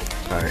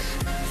 Alright.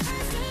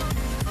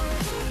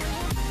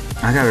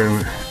 I gotta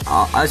remember.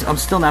 I'm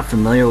still not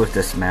familiar with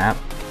this map.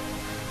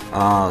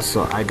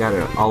 So I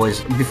gotta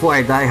always, before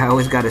I die, I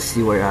always gotta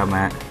see where I'm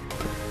at.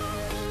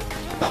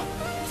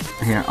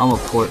 Here, I'm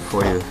gonna port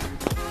for you.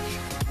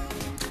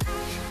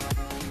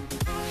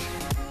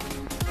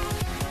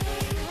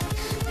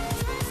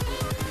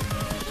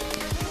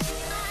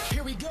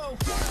 Here we go.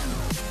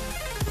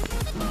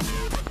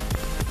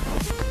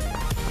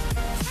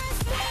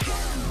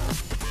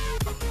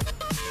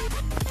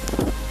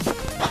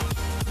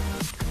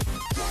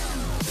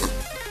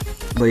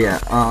 But yeah,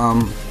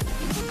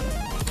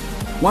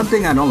 one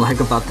thing I don't like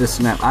about this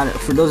map,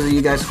 for those of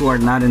you guys who are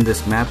not in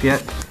this map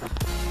yet,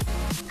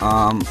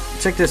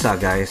 check this out,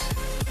 guys.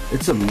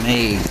 It's a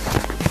maze.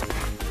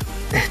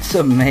 It's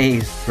a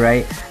maze,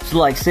 right? So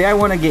like, say I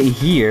want to get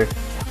here,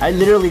 I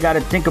literally got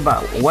to think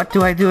about what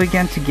do I do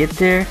again to get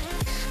there,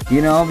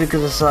 you know,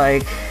 because it's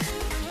like,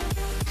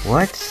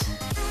 what,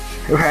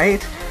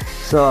 right?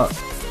 So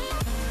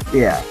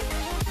yeah,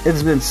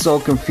 it's been so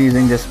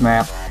confusing, this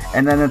map.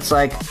 And then it's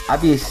like,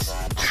 I'd be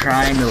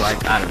trying to,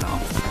 like, I don't know.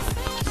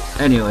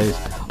 Anyways,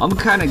 I'm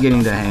kind of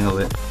getting the hang of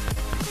it.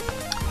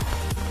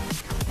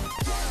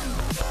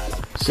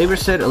 Saber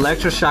said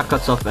Electroshock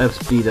cuts off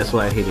FB, that's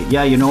why I hate it.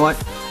 Yeah, you know what?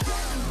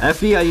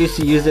 FB, I used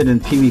to use it in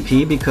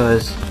PvP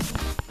because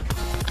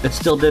it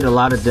still did a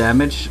lot of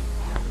damage.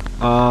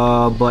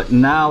 But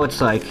now it's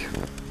like,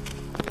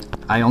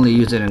 I only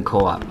use it in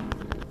co-op.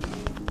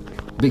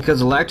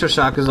 Because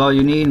Electroshock is all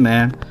you need,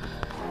 man.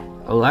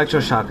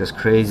 Electroshock is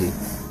crazy.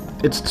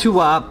 It's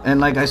 2-op, and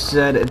like I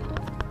said,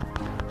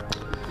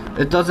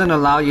 it doesn't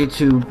allow you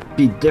to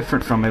be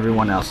different from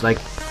everyone else. Like,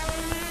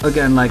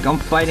 again, like, I'm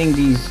fighting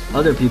these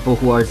other people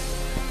who are,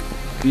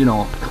 you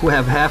know, who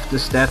have half the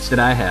stats that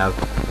I have,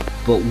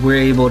 but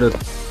we're able to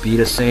be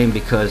the same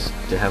because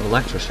they have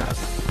Electroshock,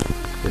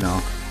 you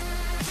know.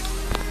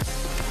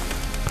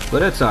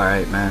 But it's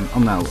alright, man.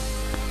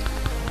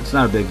 It's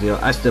not a big deal.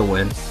 I still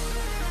win.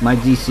 My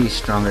DC is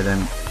stronger than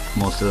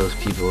most of those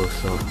people,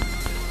 so.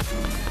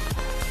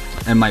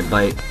 And my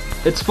bite.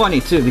 It's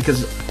funny too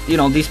because you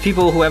know, these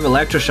people who have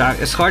electroshock,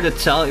 it's hard to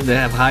tell if they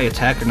have high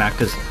attack or not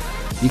because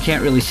you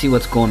can't really see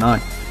what's going on.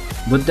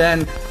 But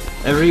then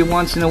every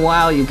once in a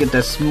while you get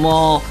that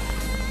small,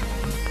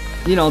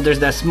 you know, there's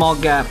that small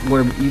gap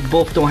where you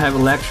both don't have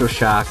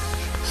electroshock,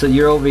 so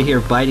you're over here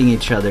biting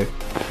each other.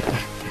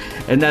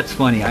 And that's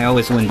funny. I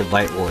always win the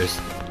bite wars.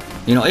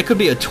 You know, it could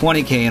be a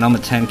 20k and I'm a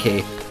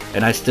 10k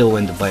and I still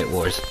win the bite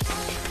wars.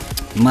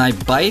 My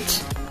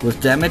bite with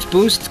damage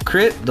boost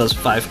crit does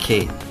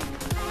 5k.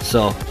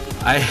 So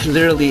I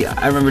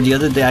remember the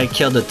other day I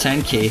killed a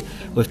 10k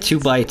with 2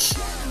 bites.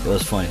 It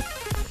was funny.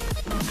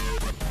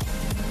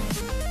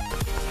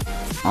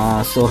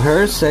 So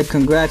her said,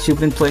 congrats, you've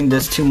been playing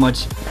this too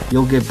much,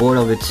 you'll get bored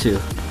of it too.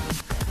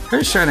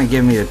 Her's trying to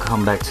get me to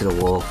come back to the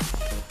wolf,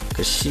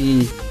 cause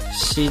she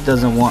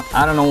doesn't want,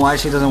 I don't know why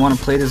she doesn't want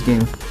to play this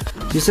game.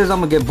 She says I'm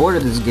gonna get bored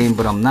of this game,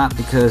 but I'm not,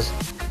 because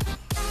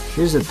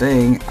here's the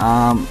thing,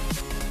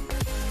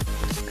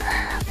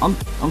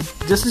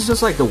 this is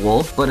just like the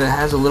wolf, but it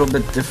has a little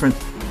bit different.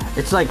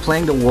 It's like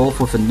playing the wolf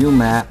with a new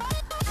map.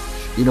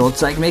 You know,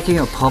 it's like making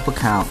a pup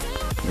account,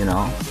 you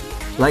know.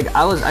 Like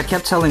I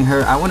kept telling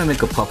her I want to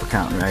make a pup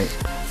account, right?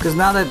 Because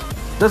now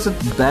that's the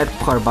bad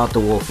part about the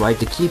wolf, right?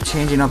 They keep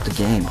changing up the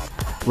game,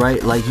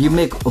 right? Like you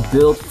make a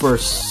build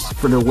first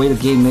for the way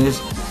the game is,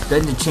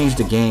 then you change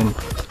the game.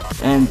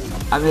 And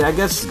I mean, I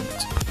guess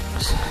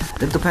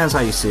it depends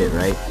how you see it,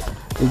 right?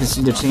 You can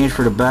see the change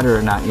for the better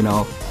or not, you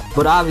know.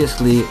 But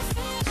obviously,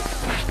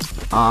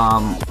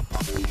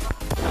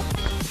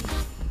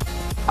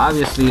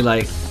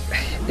 like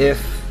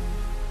if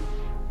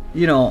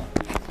you know,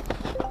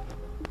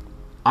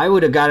 I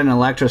would have gotten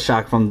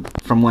electroshock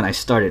from when I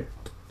started,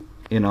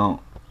 you know,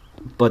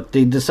 but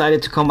they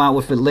decided to come out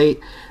with it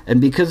late,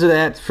 and because of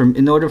that,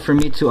 in order for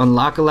me to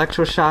unlock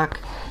electroshock,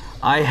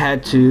 I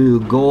had to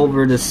go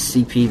over the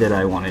CP that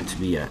I wanted to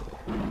be at,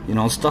 you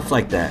know, stuff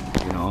like that,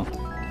 you know.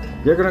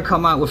 They're gonna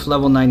come out with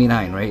level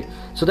 99, right?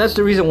 So that's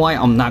the reason why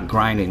I'm not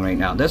grinding right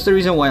now. That's the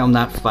reason why I'm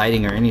not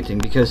fighting or anything,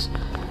 because,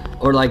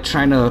 or like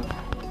trying to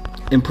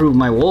improve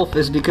my wolf,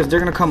 is because they're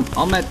gonna come.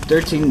 I'm at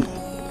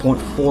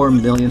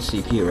 13.4 million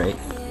CP, right?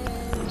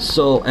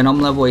 So, and I'm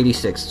level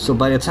 86. So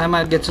by the time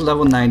I get to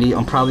level 90,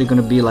 I'm probably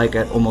gonna be like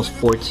at almost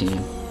 14.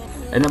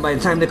 And then by the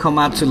time they come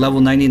out to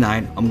level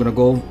 99, I'm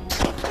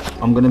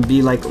gonna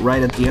be like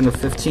right at the end of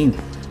 15.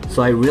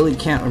 So I really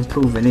can't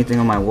improve anything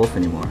on my wolf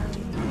anymore.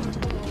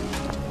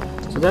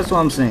 So that's what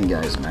I'm saying,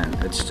 guys, man.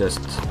 It's just,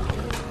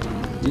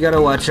 you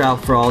gotta watch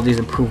out for all these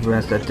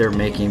improvements that they're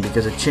making,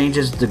 because it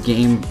changes the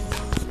game,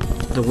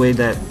 the way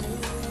that,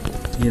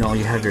 you know,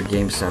 you have your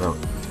game set up.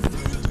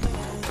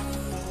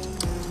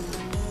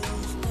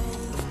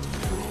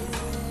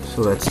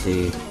 So let's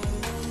see.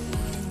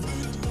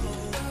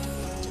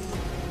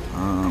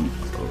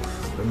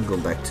 Let me go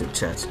back to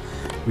chats,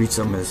 read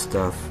some of this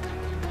stuff.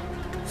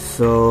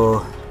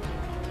 So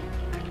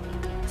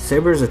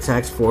Saber's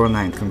attacks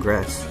 409.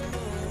 Congrats.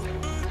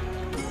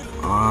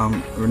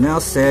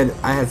 Renell said,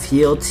 I have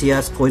healed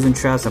TS, poison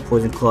traps, and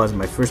poison claws in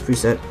my first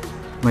preset.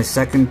 My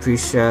second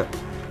preset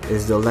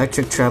is the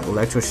electric trap,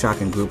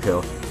 electroshock, and group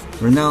heal.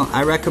 Renell,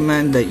 I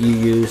recommend that you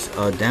use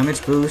a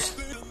damage boost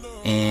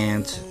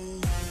and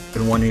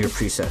in one of your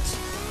presets.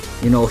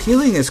 You know,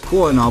 healing is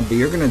cool and all, but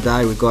you're gonna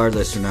die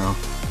regardless, you know.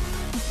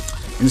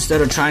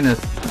 Instead of trying to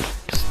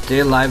stay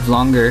alive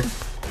longer,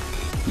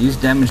 use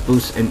damage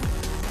boost. And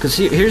because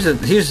here's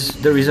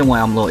the reason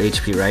why I'm low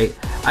HP, right?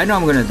 I know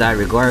I'm gonna die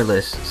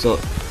regardless, so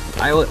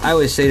I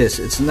always say this,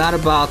 it's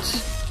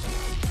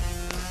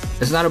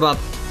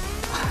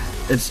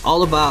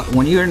all about,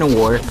 when you're in a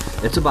war,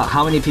 it's about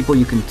how many people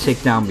you can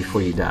take down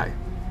before you die.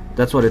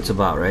 That's what it's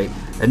about, right?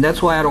 And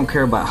that's why I don't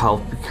care about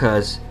health,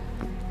 because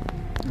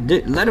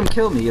let them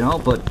kill me, you know,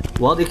 but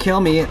while they kill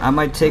me, I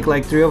might take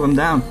like 3 of them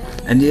down,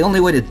 and the only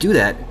way to do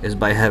that is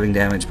by having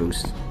damage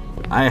boost.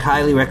 I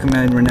highly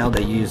recommend, Renell,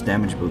 that you use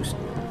damage boost.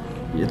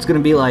 It's gonna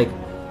be like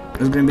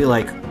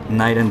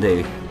night and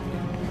day.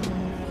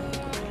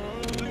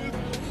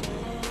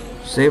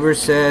 Saber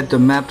said the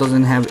map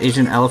doesn't have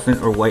Asian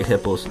elephant or white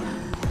hippos.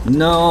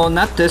 No,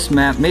 not this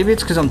map. Maybe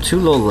it's because I'm too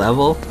low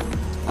level.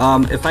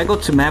 If I go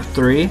to map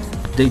 3,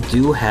 they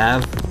do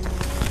have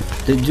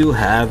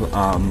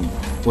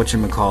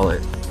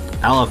whatchamacallit,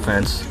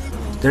 elephants.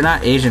 They're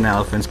not Asian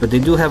elephants, but they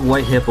do have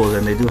white hippos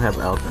and they do have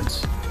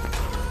elephants.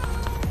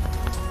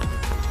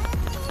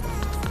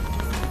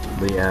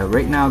 But yeah,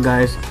 right now,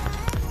 guys,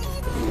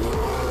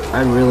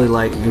 I really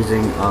like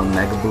using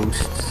mega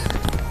boosts.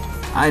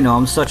 I know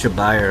I'm such a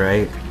buyer,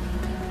 right?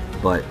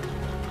 But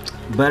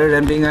better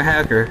than being a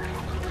hacker.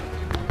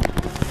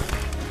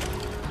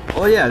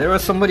 Oh yeah, there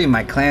was somebody in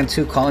my clan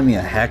too calling me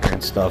a hacker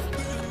and stuff.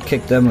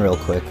 Kick them real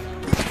quick.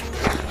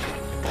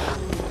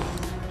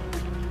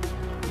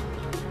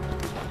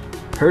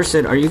 Her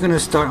said, are you gonna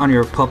start on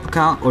your pup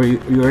account, or you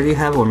already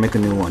have, or make a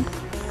new one?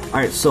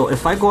 Alright, so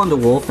if I go on the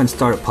wolf and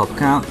start a pup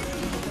account,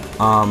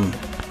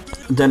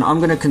 then I'm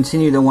gonna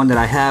continue the one that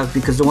I have,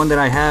 because the one that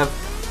I have,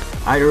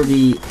 I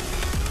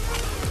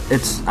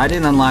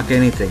didn't unlock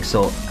anything,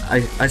 so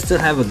I still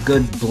have a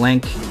good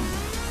blank,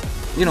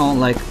 you know,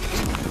 like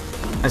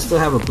I still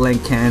have a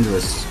blank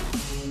canvas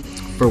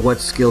for what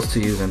skills to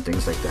use and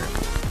things like that.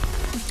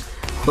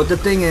 But the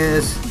thing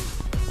is,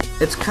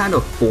 it's kind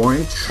of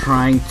boring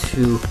trying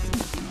to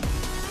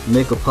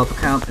make a pup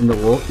account in the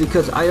wolf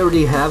because I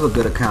already have a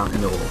good account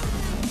in the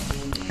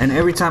wolf. And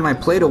every time I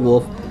play the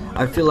wolf,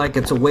 I feel like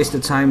it's a waste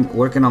of time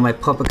working on my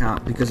pup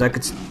account because I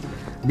could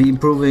be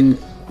improving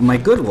my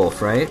good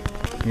wolf, right?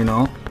 You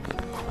know?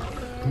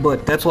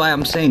 But that's why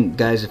I'm saying,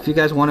 guys, if you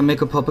guys want to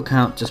make a pup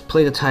account, just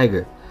play the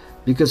tiger.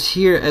 Because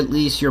here, at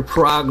least, your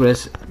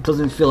progress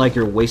doesn't feel like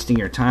you're wasting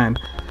your time.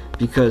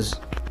 Because,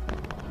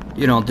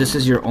 you know, this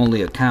is your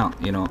only account,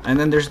 you know. And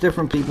then there's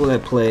different people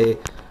that play.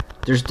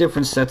 There's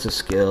different sets of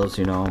skills,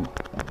 you know.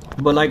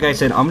 But like I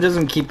said, I'm just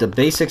going to keep the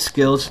basic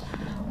skills,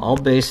 all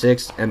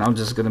basics. And I'm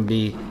just going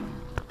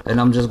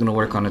to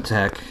work on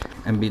attack.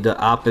 And be the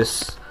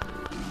opposite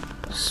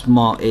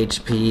small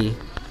HP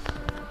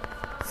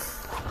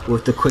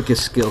with the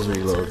quickest skills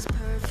reload.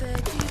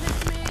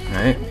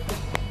 Right?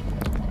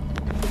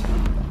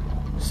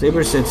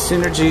 Saber said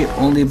synergy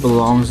only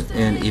belongs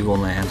in Evil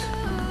Land.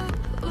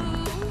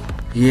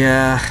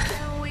 Yeah,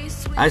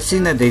 I've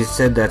seen that they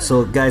said that.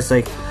 So guys,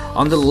 like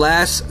on the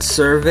last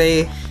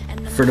survey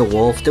for the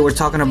wolf, they were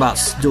talking about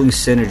doing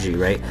synergy,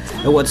 right?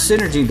 And what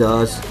synergy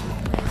does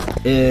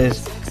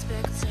is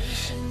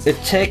it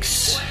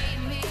takes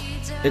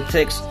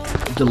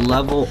the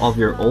level of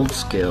your old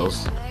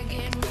skills.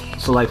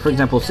 So like for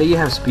example, say you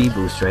have speed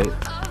boost, right?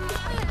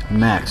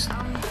 Max.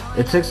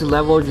 It takes the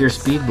level of your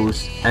speed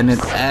boost and it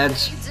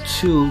adds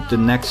to the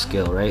next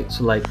skill, right?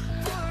 So like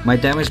my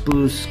damage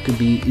boost could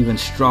be even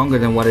stronger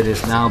than what it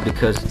is now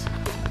because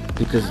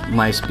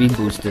my speed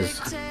boost is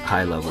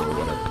high level or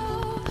whatever.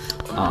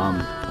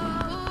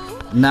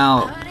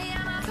 Now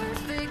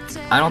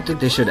I don't think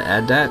they should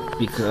add that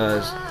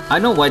because I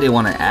know why they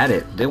want to add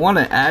it. They want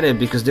to add it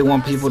because they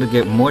want people to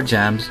get more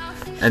gems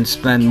and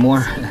spend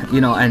more, you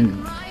know,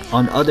 and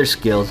on other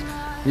skills.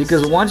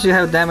 Because once you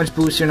have damage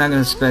boost, you're not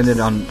going to spend it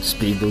on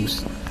speed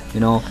boost. You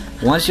know,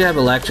 once you have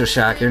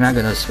electroshock, you're not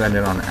going to spend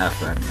it on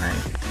FN,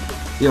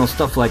 right? You know,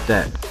 stuff like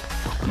that.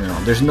 You know,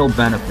 there's no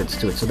benefits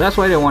to it. So that's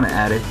why they want to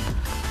add it.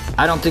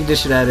 I don't think they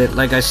should add it,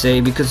 like I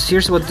say, because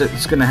here's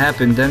what's going to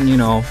happen. Then, you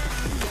know,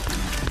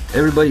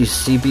 everybody's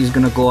CP is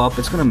going to go up.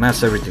 It's going to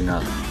mess everything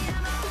up.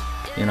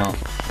 You know,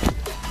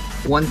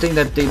 one thing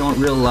that they don't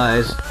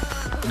realize,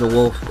 the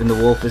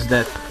wolf is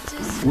that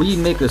we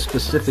make a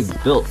specific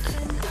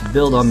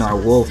build on our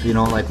wolf, you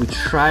know, like we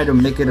try to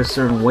make it a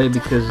certain way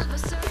because,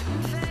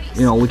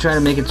 you know, we try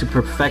to make it to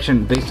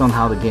perfection based on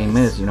how the game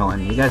is, you know,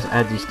 and you guys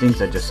add these things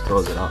that just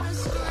throws it off.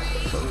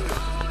 So,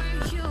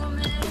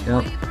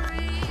 yep.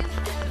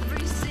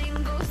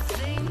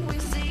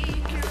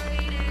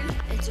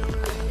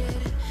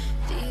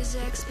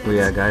 But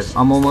yeah, guys,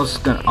 I'm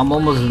almost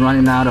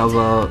running out of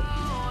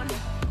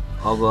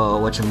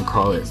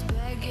whatchamacallit,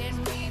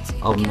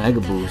 of Mega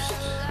Boost.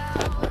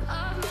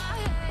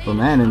 But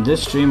man, in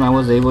this stream I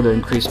was able to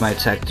increase my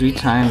attack 3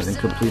 times and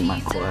complete my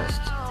quest.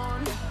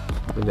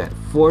 We got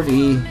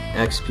 40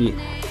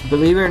 XP.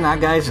 Believe it or not,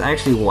 guys, I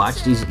actually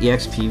watch these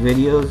EXP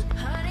videos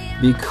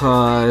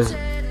because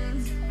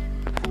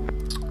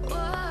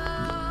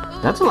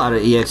that's a lot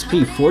of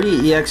EXP.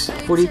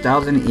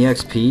 40,000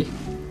 EXP.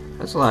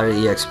 That's a lot of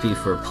EXP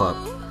for a pup.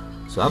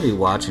 So I'll be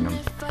watching them.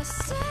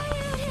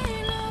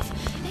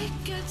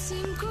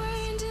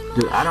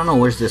 Dude, I don't know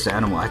where's this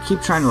animal. I keep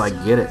trying to like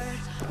get it.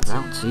 I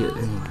don't see it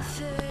anywhere.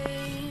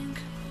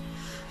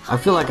 I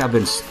feel like I've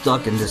been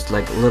stuck in this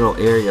like little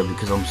area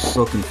because I'm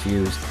so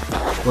confused.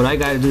 What I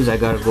gotta do is I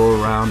gotta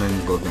go around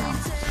and go down.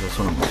 So that's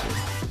what I'm gonna do.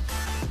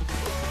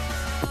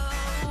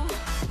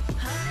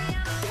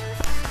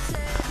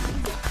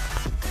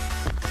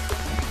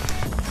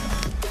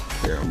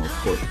 Here, I'm gonna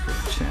port for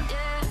the champ.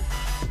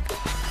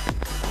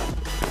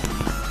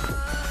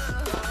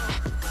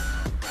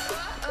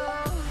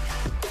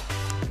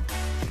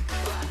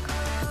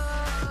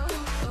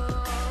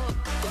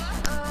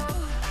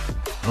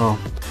 Oh,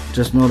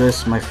 just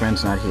noticed my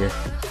friend's not here.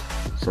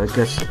 So I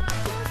guess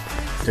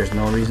there's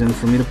no reason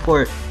for me to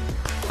port.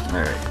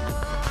 Alright.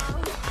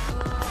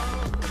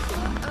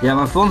 Yeah,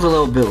 my phone's a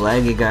little bit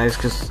laggy, guys,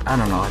 because, I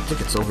don't know, I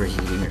think it's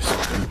overheating or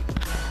something.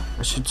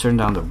 I should turn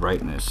down the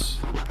brightness.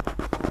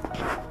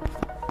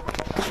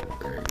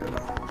 There you go.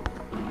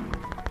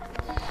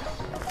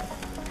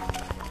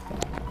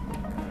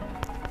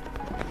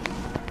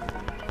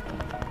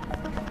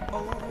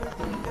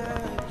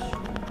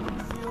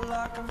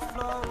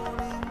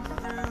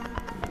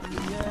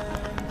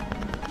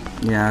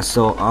 Yeah,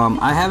 so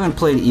I haven't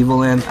played Evil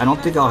Lands. I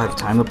don't think I'll have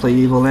time to play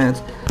Evil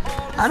Lands.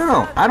 I don't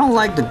know. I don't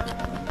like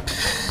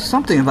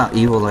something about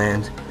Evil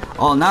Lands.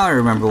 Oh, now I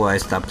remember why I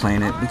stopped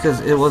playing it, because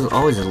it was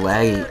always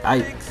laggy.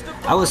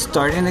 I was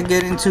starting to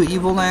get into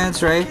Evil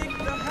Lands, right?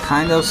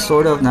 Kind of,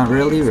 sort of, not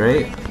really,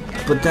 right?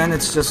 But then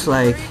it's just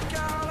like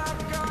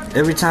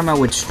every time I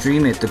would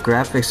stream it, the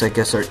graphics I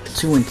guess are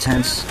too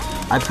intense.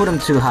 I put them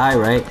too high,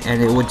 right?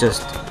 And it would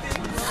just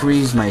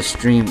freeze my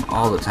stream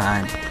all the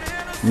time.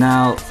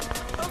 Now,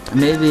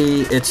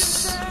 maybe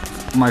it's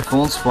my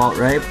phone's fault,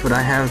 right? But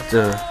I have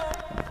the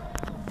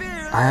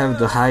I have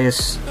the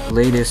highest,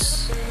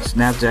 latest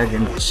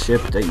Snapdragon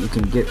chip that you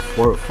can get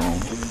for a phone.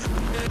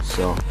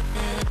 So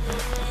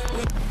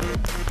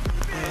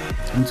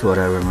it's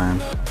whatever, man.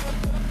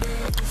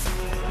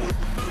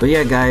 But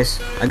yeah, guys,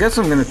 I guess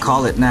I'm gonna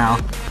call it now.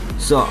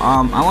 So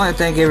I want to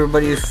thank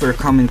everybody for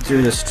coming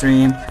through the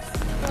stream.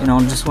 You know,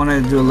 just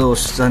wanted to do a little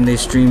Sunday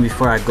stream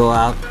before I go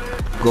out,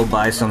 go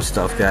buy some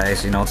stuff,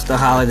 guys. You know, it's the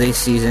holiday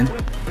season.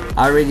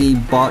 I already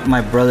bought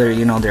my brother,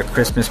 you know, their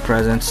Christmas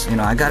presents. You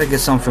know, I gotta get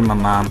some for my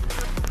mom.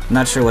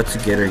 Not sure what to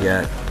get her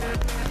yet.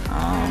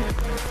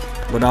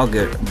 But I'll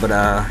get. But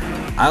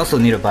I also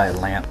need to buy a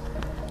lamp.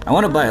 I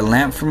want to buy a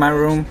lamp for my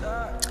room,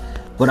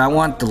 but I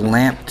want the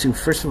lamp to,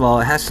 first of all,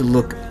 it has to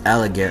look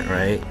elegant,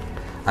 right?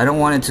 I don't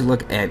want it to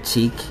look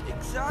antique.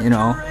 You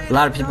know, a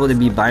lot of people that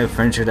be buying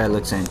furniture that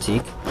looks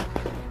antique.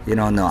 You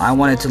know, no, I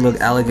want it to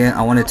look elegant.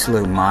 I want it to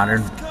look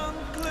modern.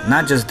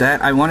 Not just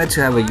that, I want it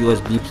to have a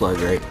USB plug,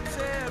 right?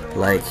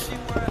 Like,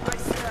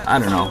 I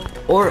don't know,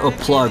 or a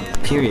plug,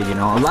 period. You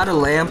know, a lot of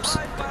lamps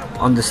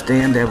on the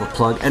stand, they have a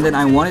plug, and then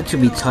I want it to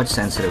be touch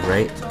sensitive,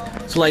 right?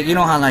 So like, you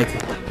know how like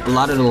a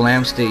lot of the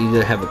lamps, they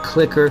either have a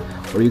clicker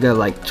or you gotta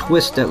like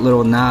twist that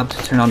little knob to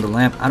turn on the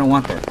lamp. I don't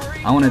want that.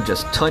 I want to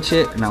just touch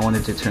it and I want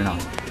it to turn on.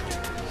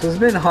 So it's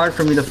been hard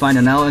for me to find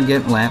an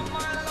elegant lamp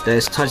that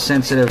is touch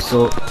sensitive,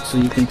 so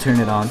you can turn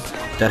it on,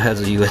 that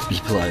has a USB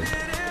plug.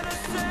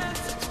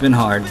 It's been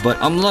hard, but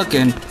I'm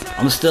looking.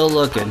 I'm still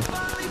looking.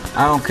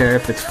 I don't care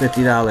if it's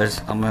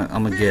 $50. I'm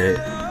gonna get it.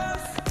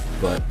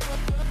 But,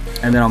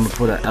 and then I'm gonna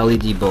put an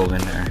LED bulb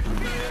in there.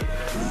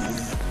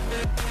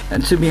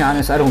 And to be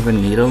honest, I don't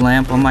even need a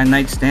lamp on my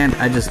nightstand.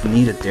 I just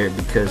need it there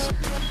because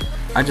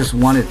I just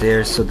want it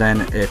there, so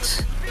then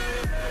it's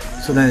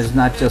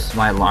not just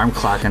my alarm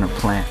clock and a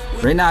plant.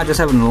 Right now I just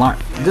have an alarm.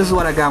 This is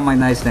what I got on my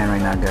nightstand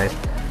right now, guys.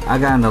 I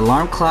got an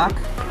alarm clock.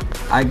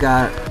 I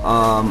got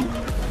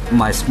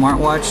my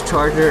smartwatch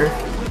charger.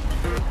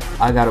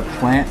 I got a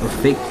plant, a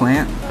fake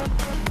plant,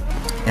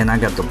 and I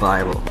got the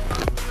Bible.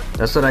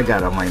 That's what I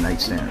got on my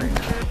nightstand right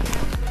now.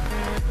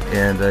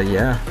 And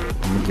yeah,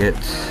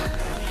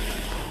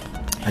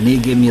 I need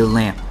to get me a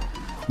lamp.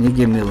 I need to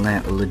get me a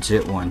lamp, a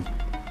legit one.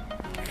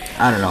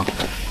 I don't know.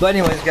 But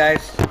anyways,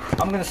 guys,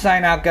 I'm gonna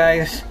sign out,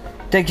 guys.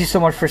 Thank you so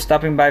much for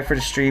stopping by for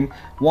the stream.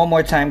 One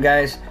more time,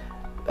 guys.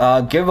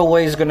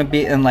 Giveaway is gonna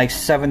be in like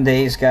 7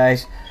 days,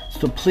 guys.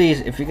 So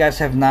please, if you guys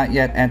have not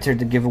yet entered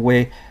the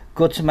giveaway,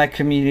 go to my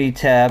community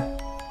tab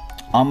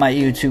on my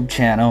YouTube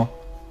channel.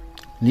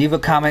 Leave a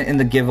comment in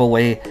the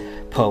giveaway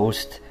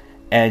post,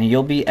 and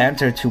you'll be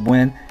entered to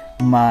win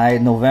my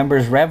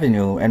November's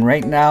revenue. And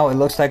right now, it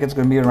looks like it's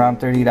gonna be around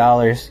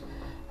 $30.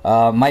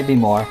 Might be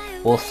more.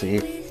 We'll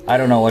see. I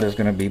don't know what it's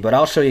gonna be, but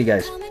I'll show you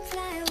guys.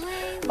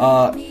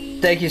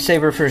 Thank you,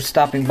 Saber, for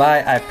stopping by.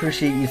 I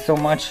appreciate you so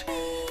much.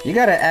 You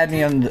gotta add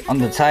me on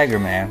the Tiger,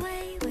 man.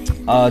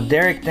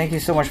 Derek, thank you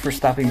so much for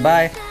stopping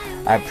by.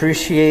 I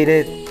appreciate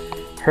it.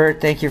 Hurt,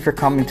 thank you for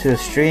coming to the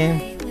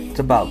stream. It's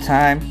about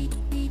time.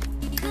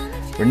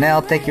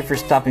 Renell, thank you for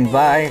stopping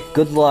by.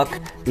 Good luck.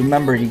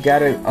 Remember, you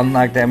gotta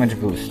unlock damage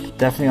boost.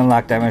 Definitely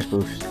unlock damage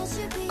boost.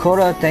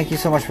 Coda, thank you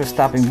so much for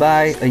stopping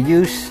by.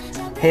 Ayush,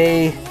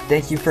 hey,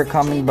 thank you for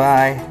coming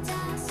by.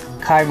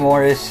 Kai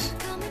Morris,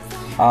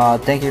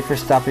 thank you for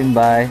stopping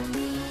by.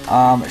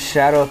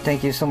 Shadow,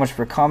 thank you so much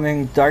for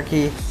coming.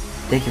 Darky,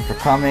 thank you for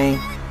coming.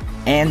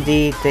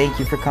 Andy, thank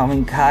you for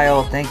coming.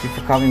 Kyle, thank you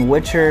for coming.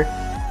 Witcher,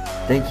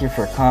 thank you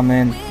for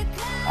coming.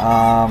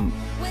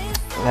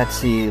 Let's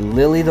see,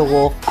 Lily the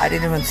Wolf, I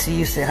didn't even see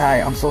you say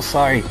hi, I'm so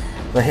sorry.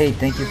 But hey,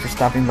 thank you for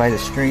stopping by the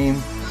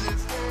stream.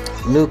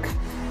 Luke,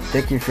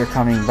 thank you for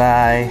coming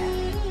by.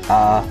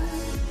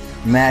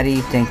 Maddie,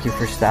 thank you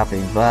for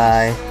stopping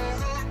by.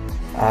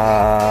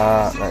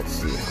 Let's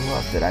see, who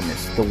else did I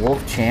miss? The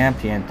Wolf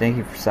Champion, thank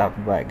you for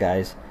stopping by,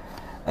 guys.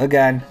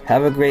 Again,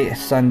 have a great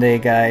Sunday,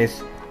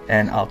 guys,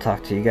 and I'll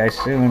talk to you guys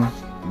soon.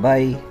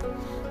 Bye.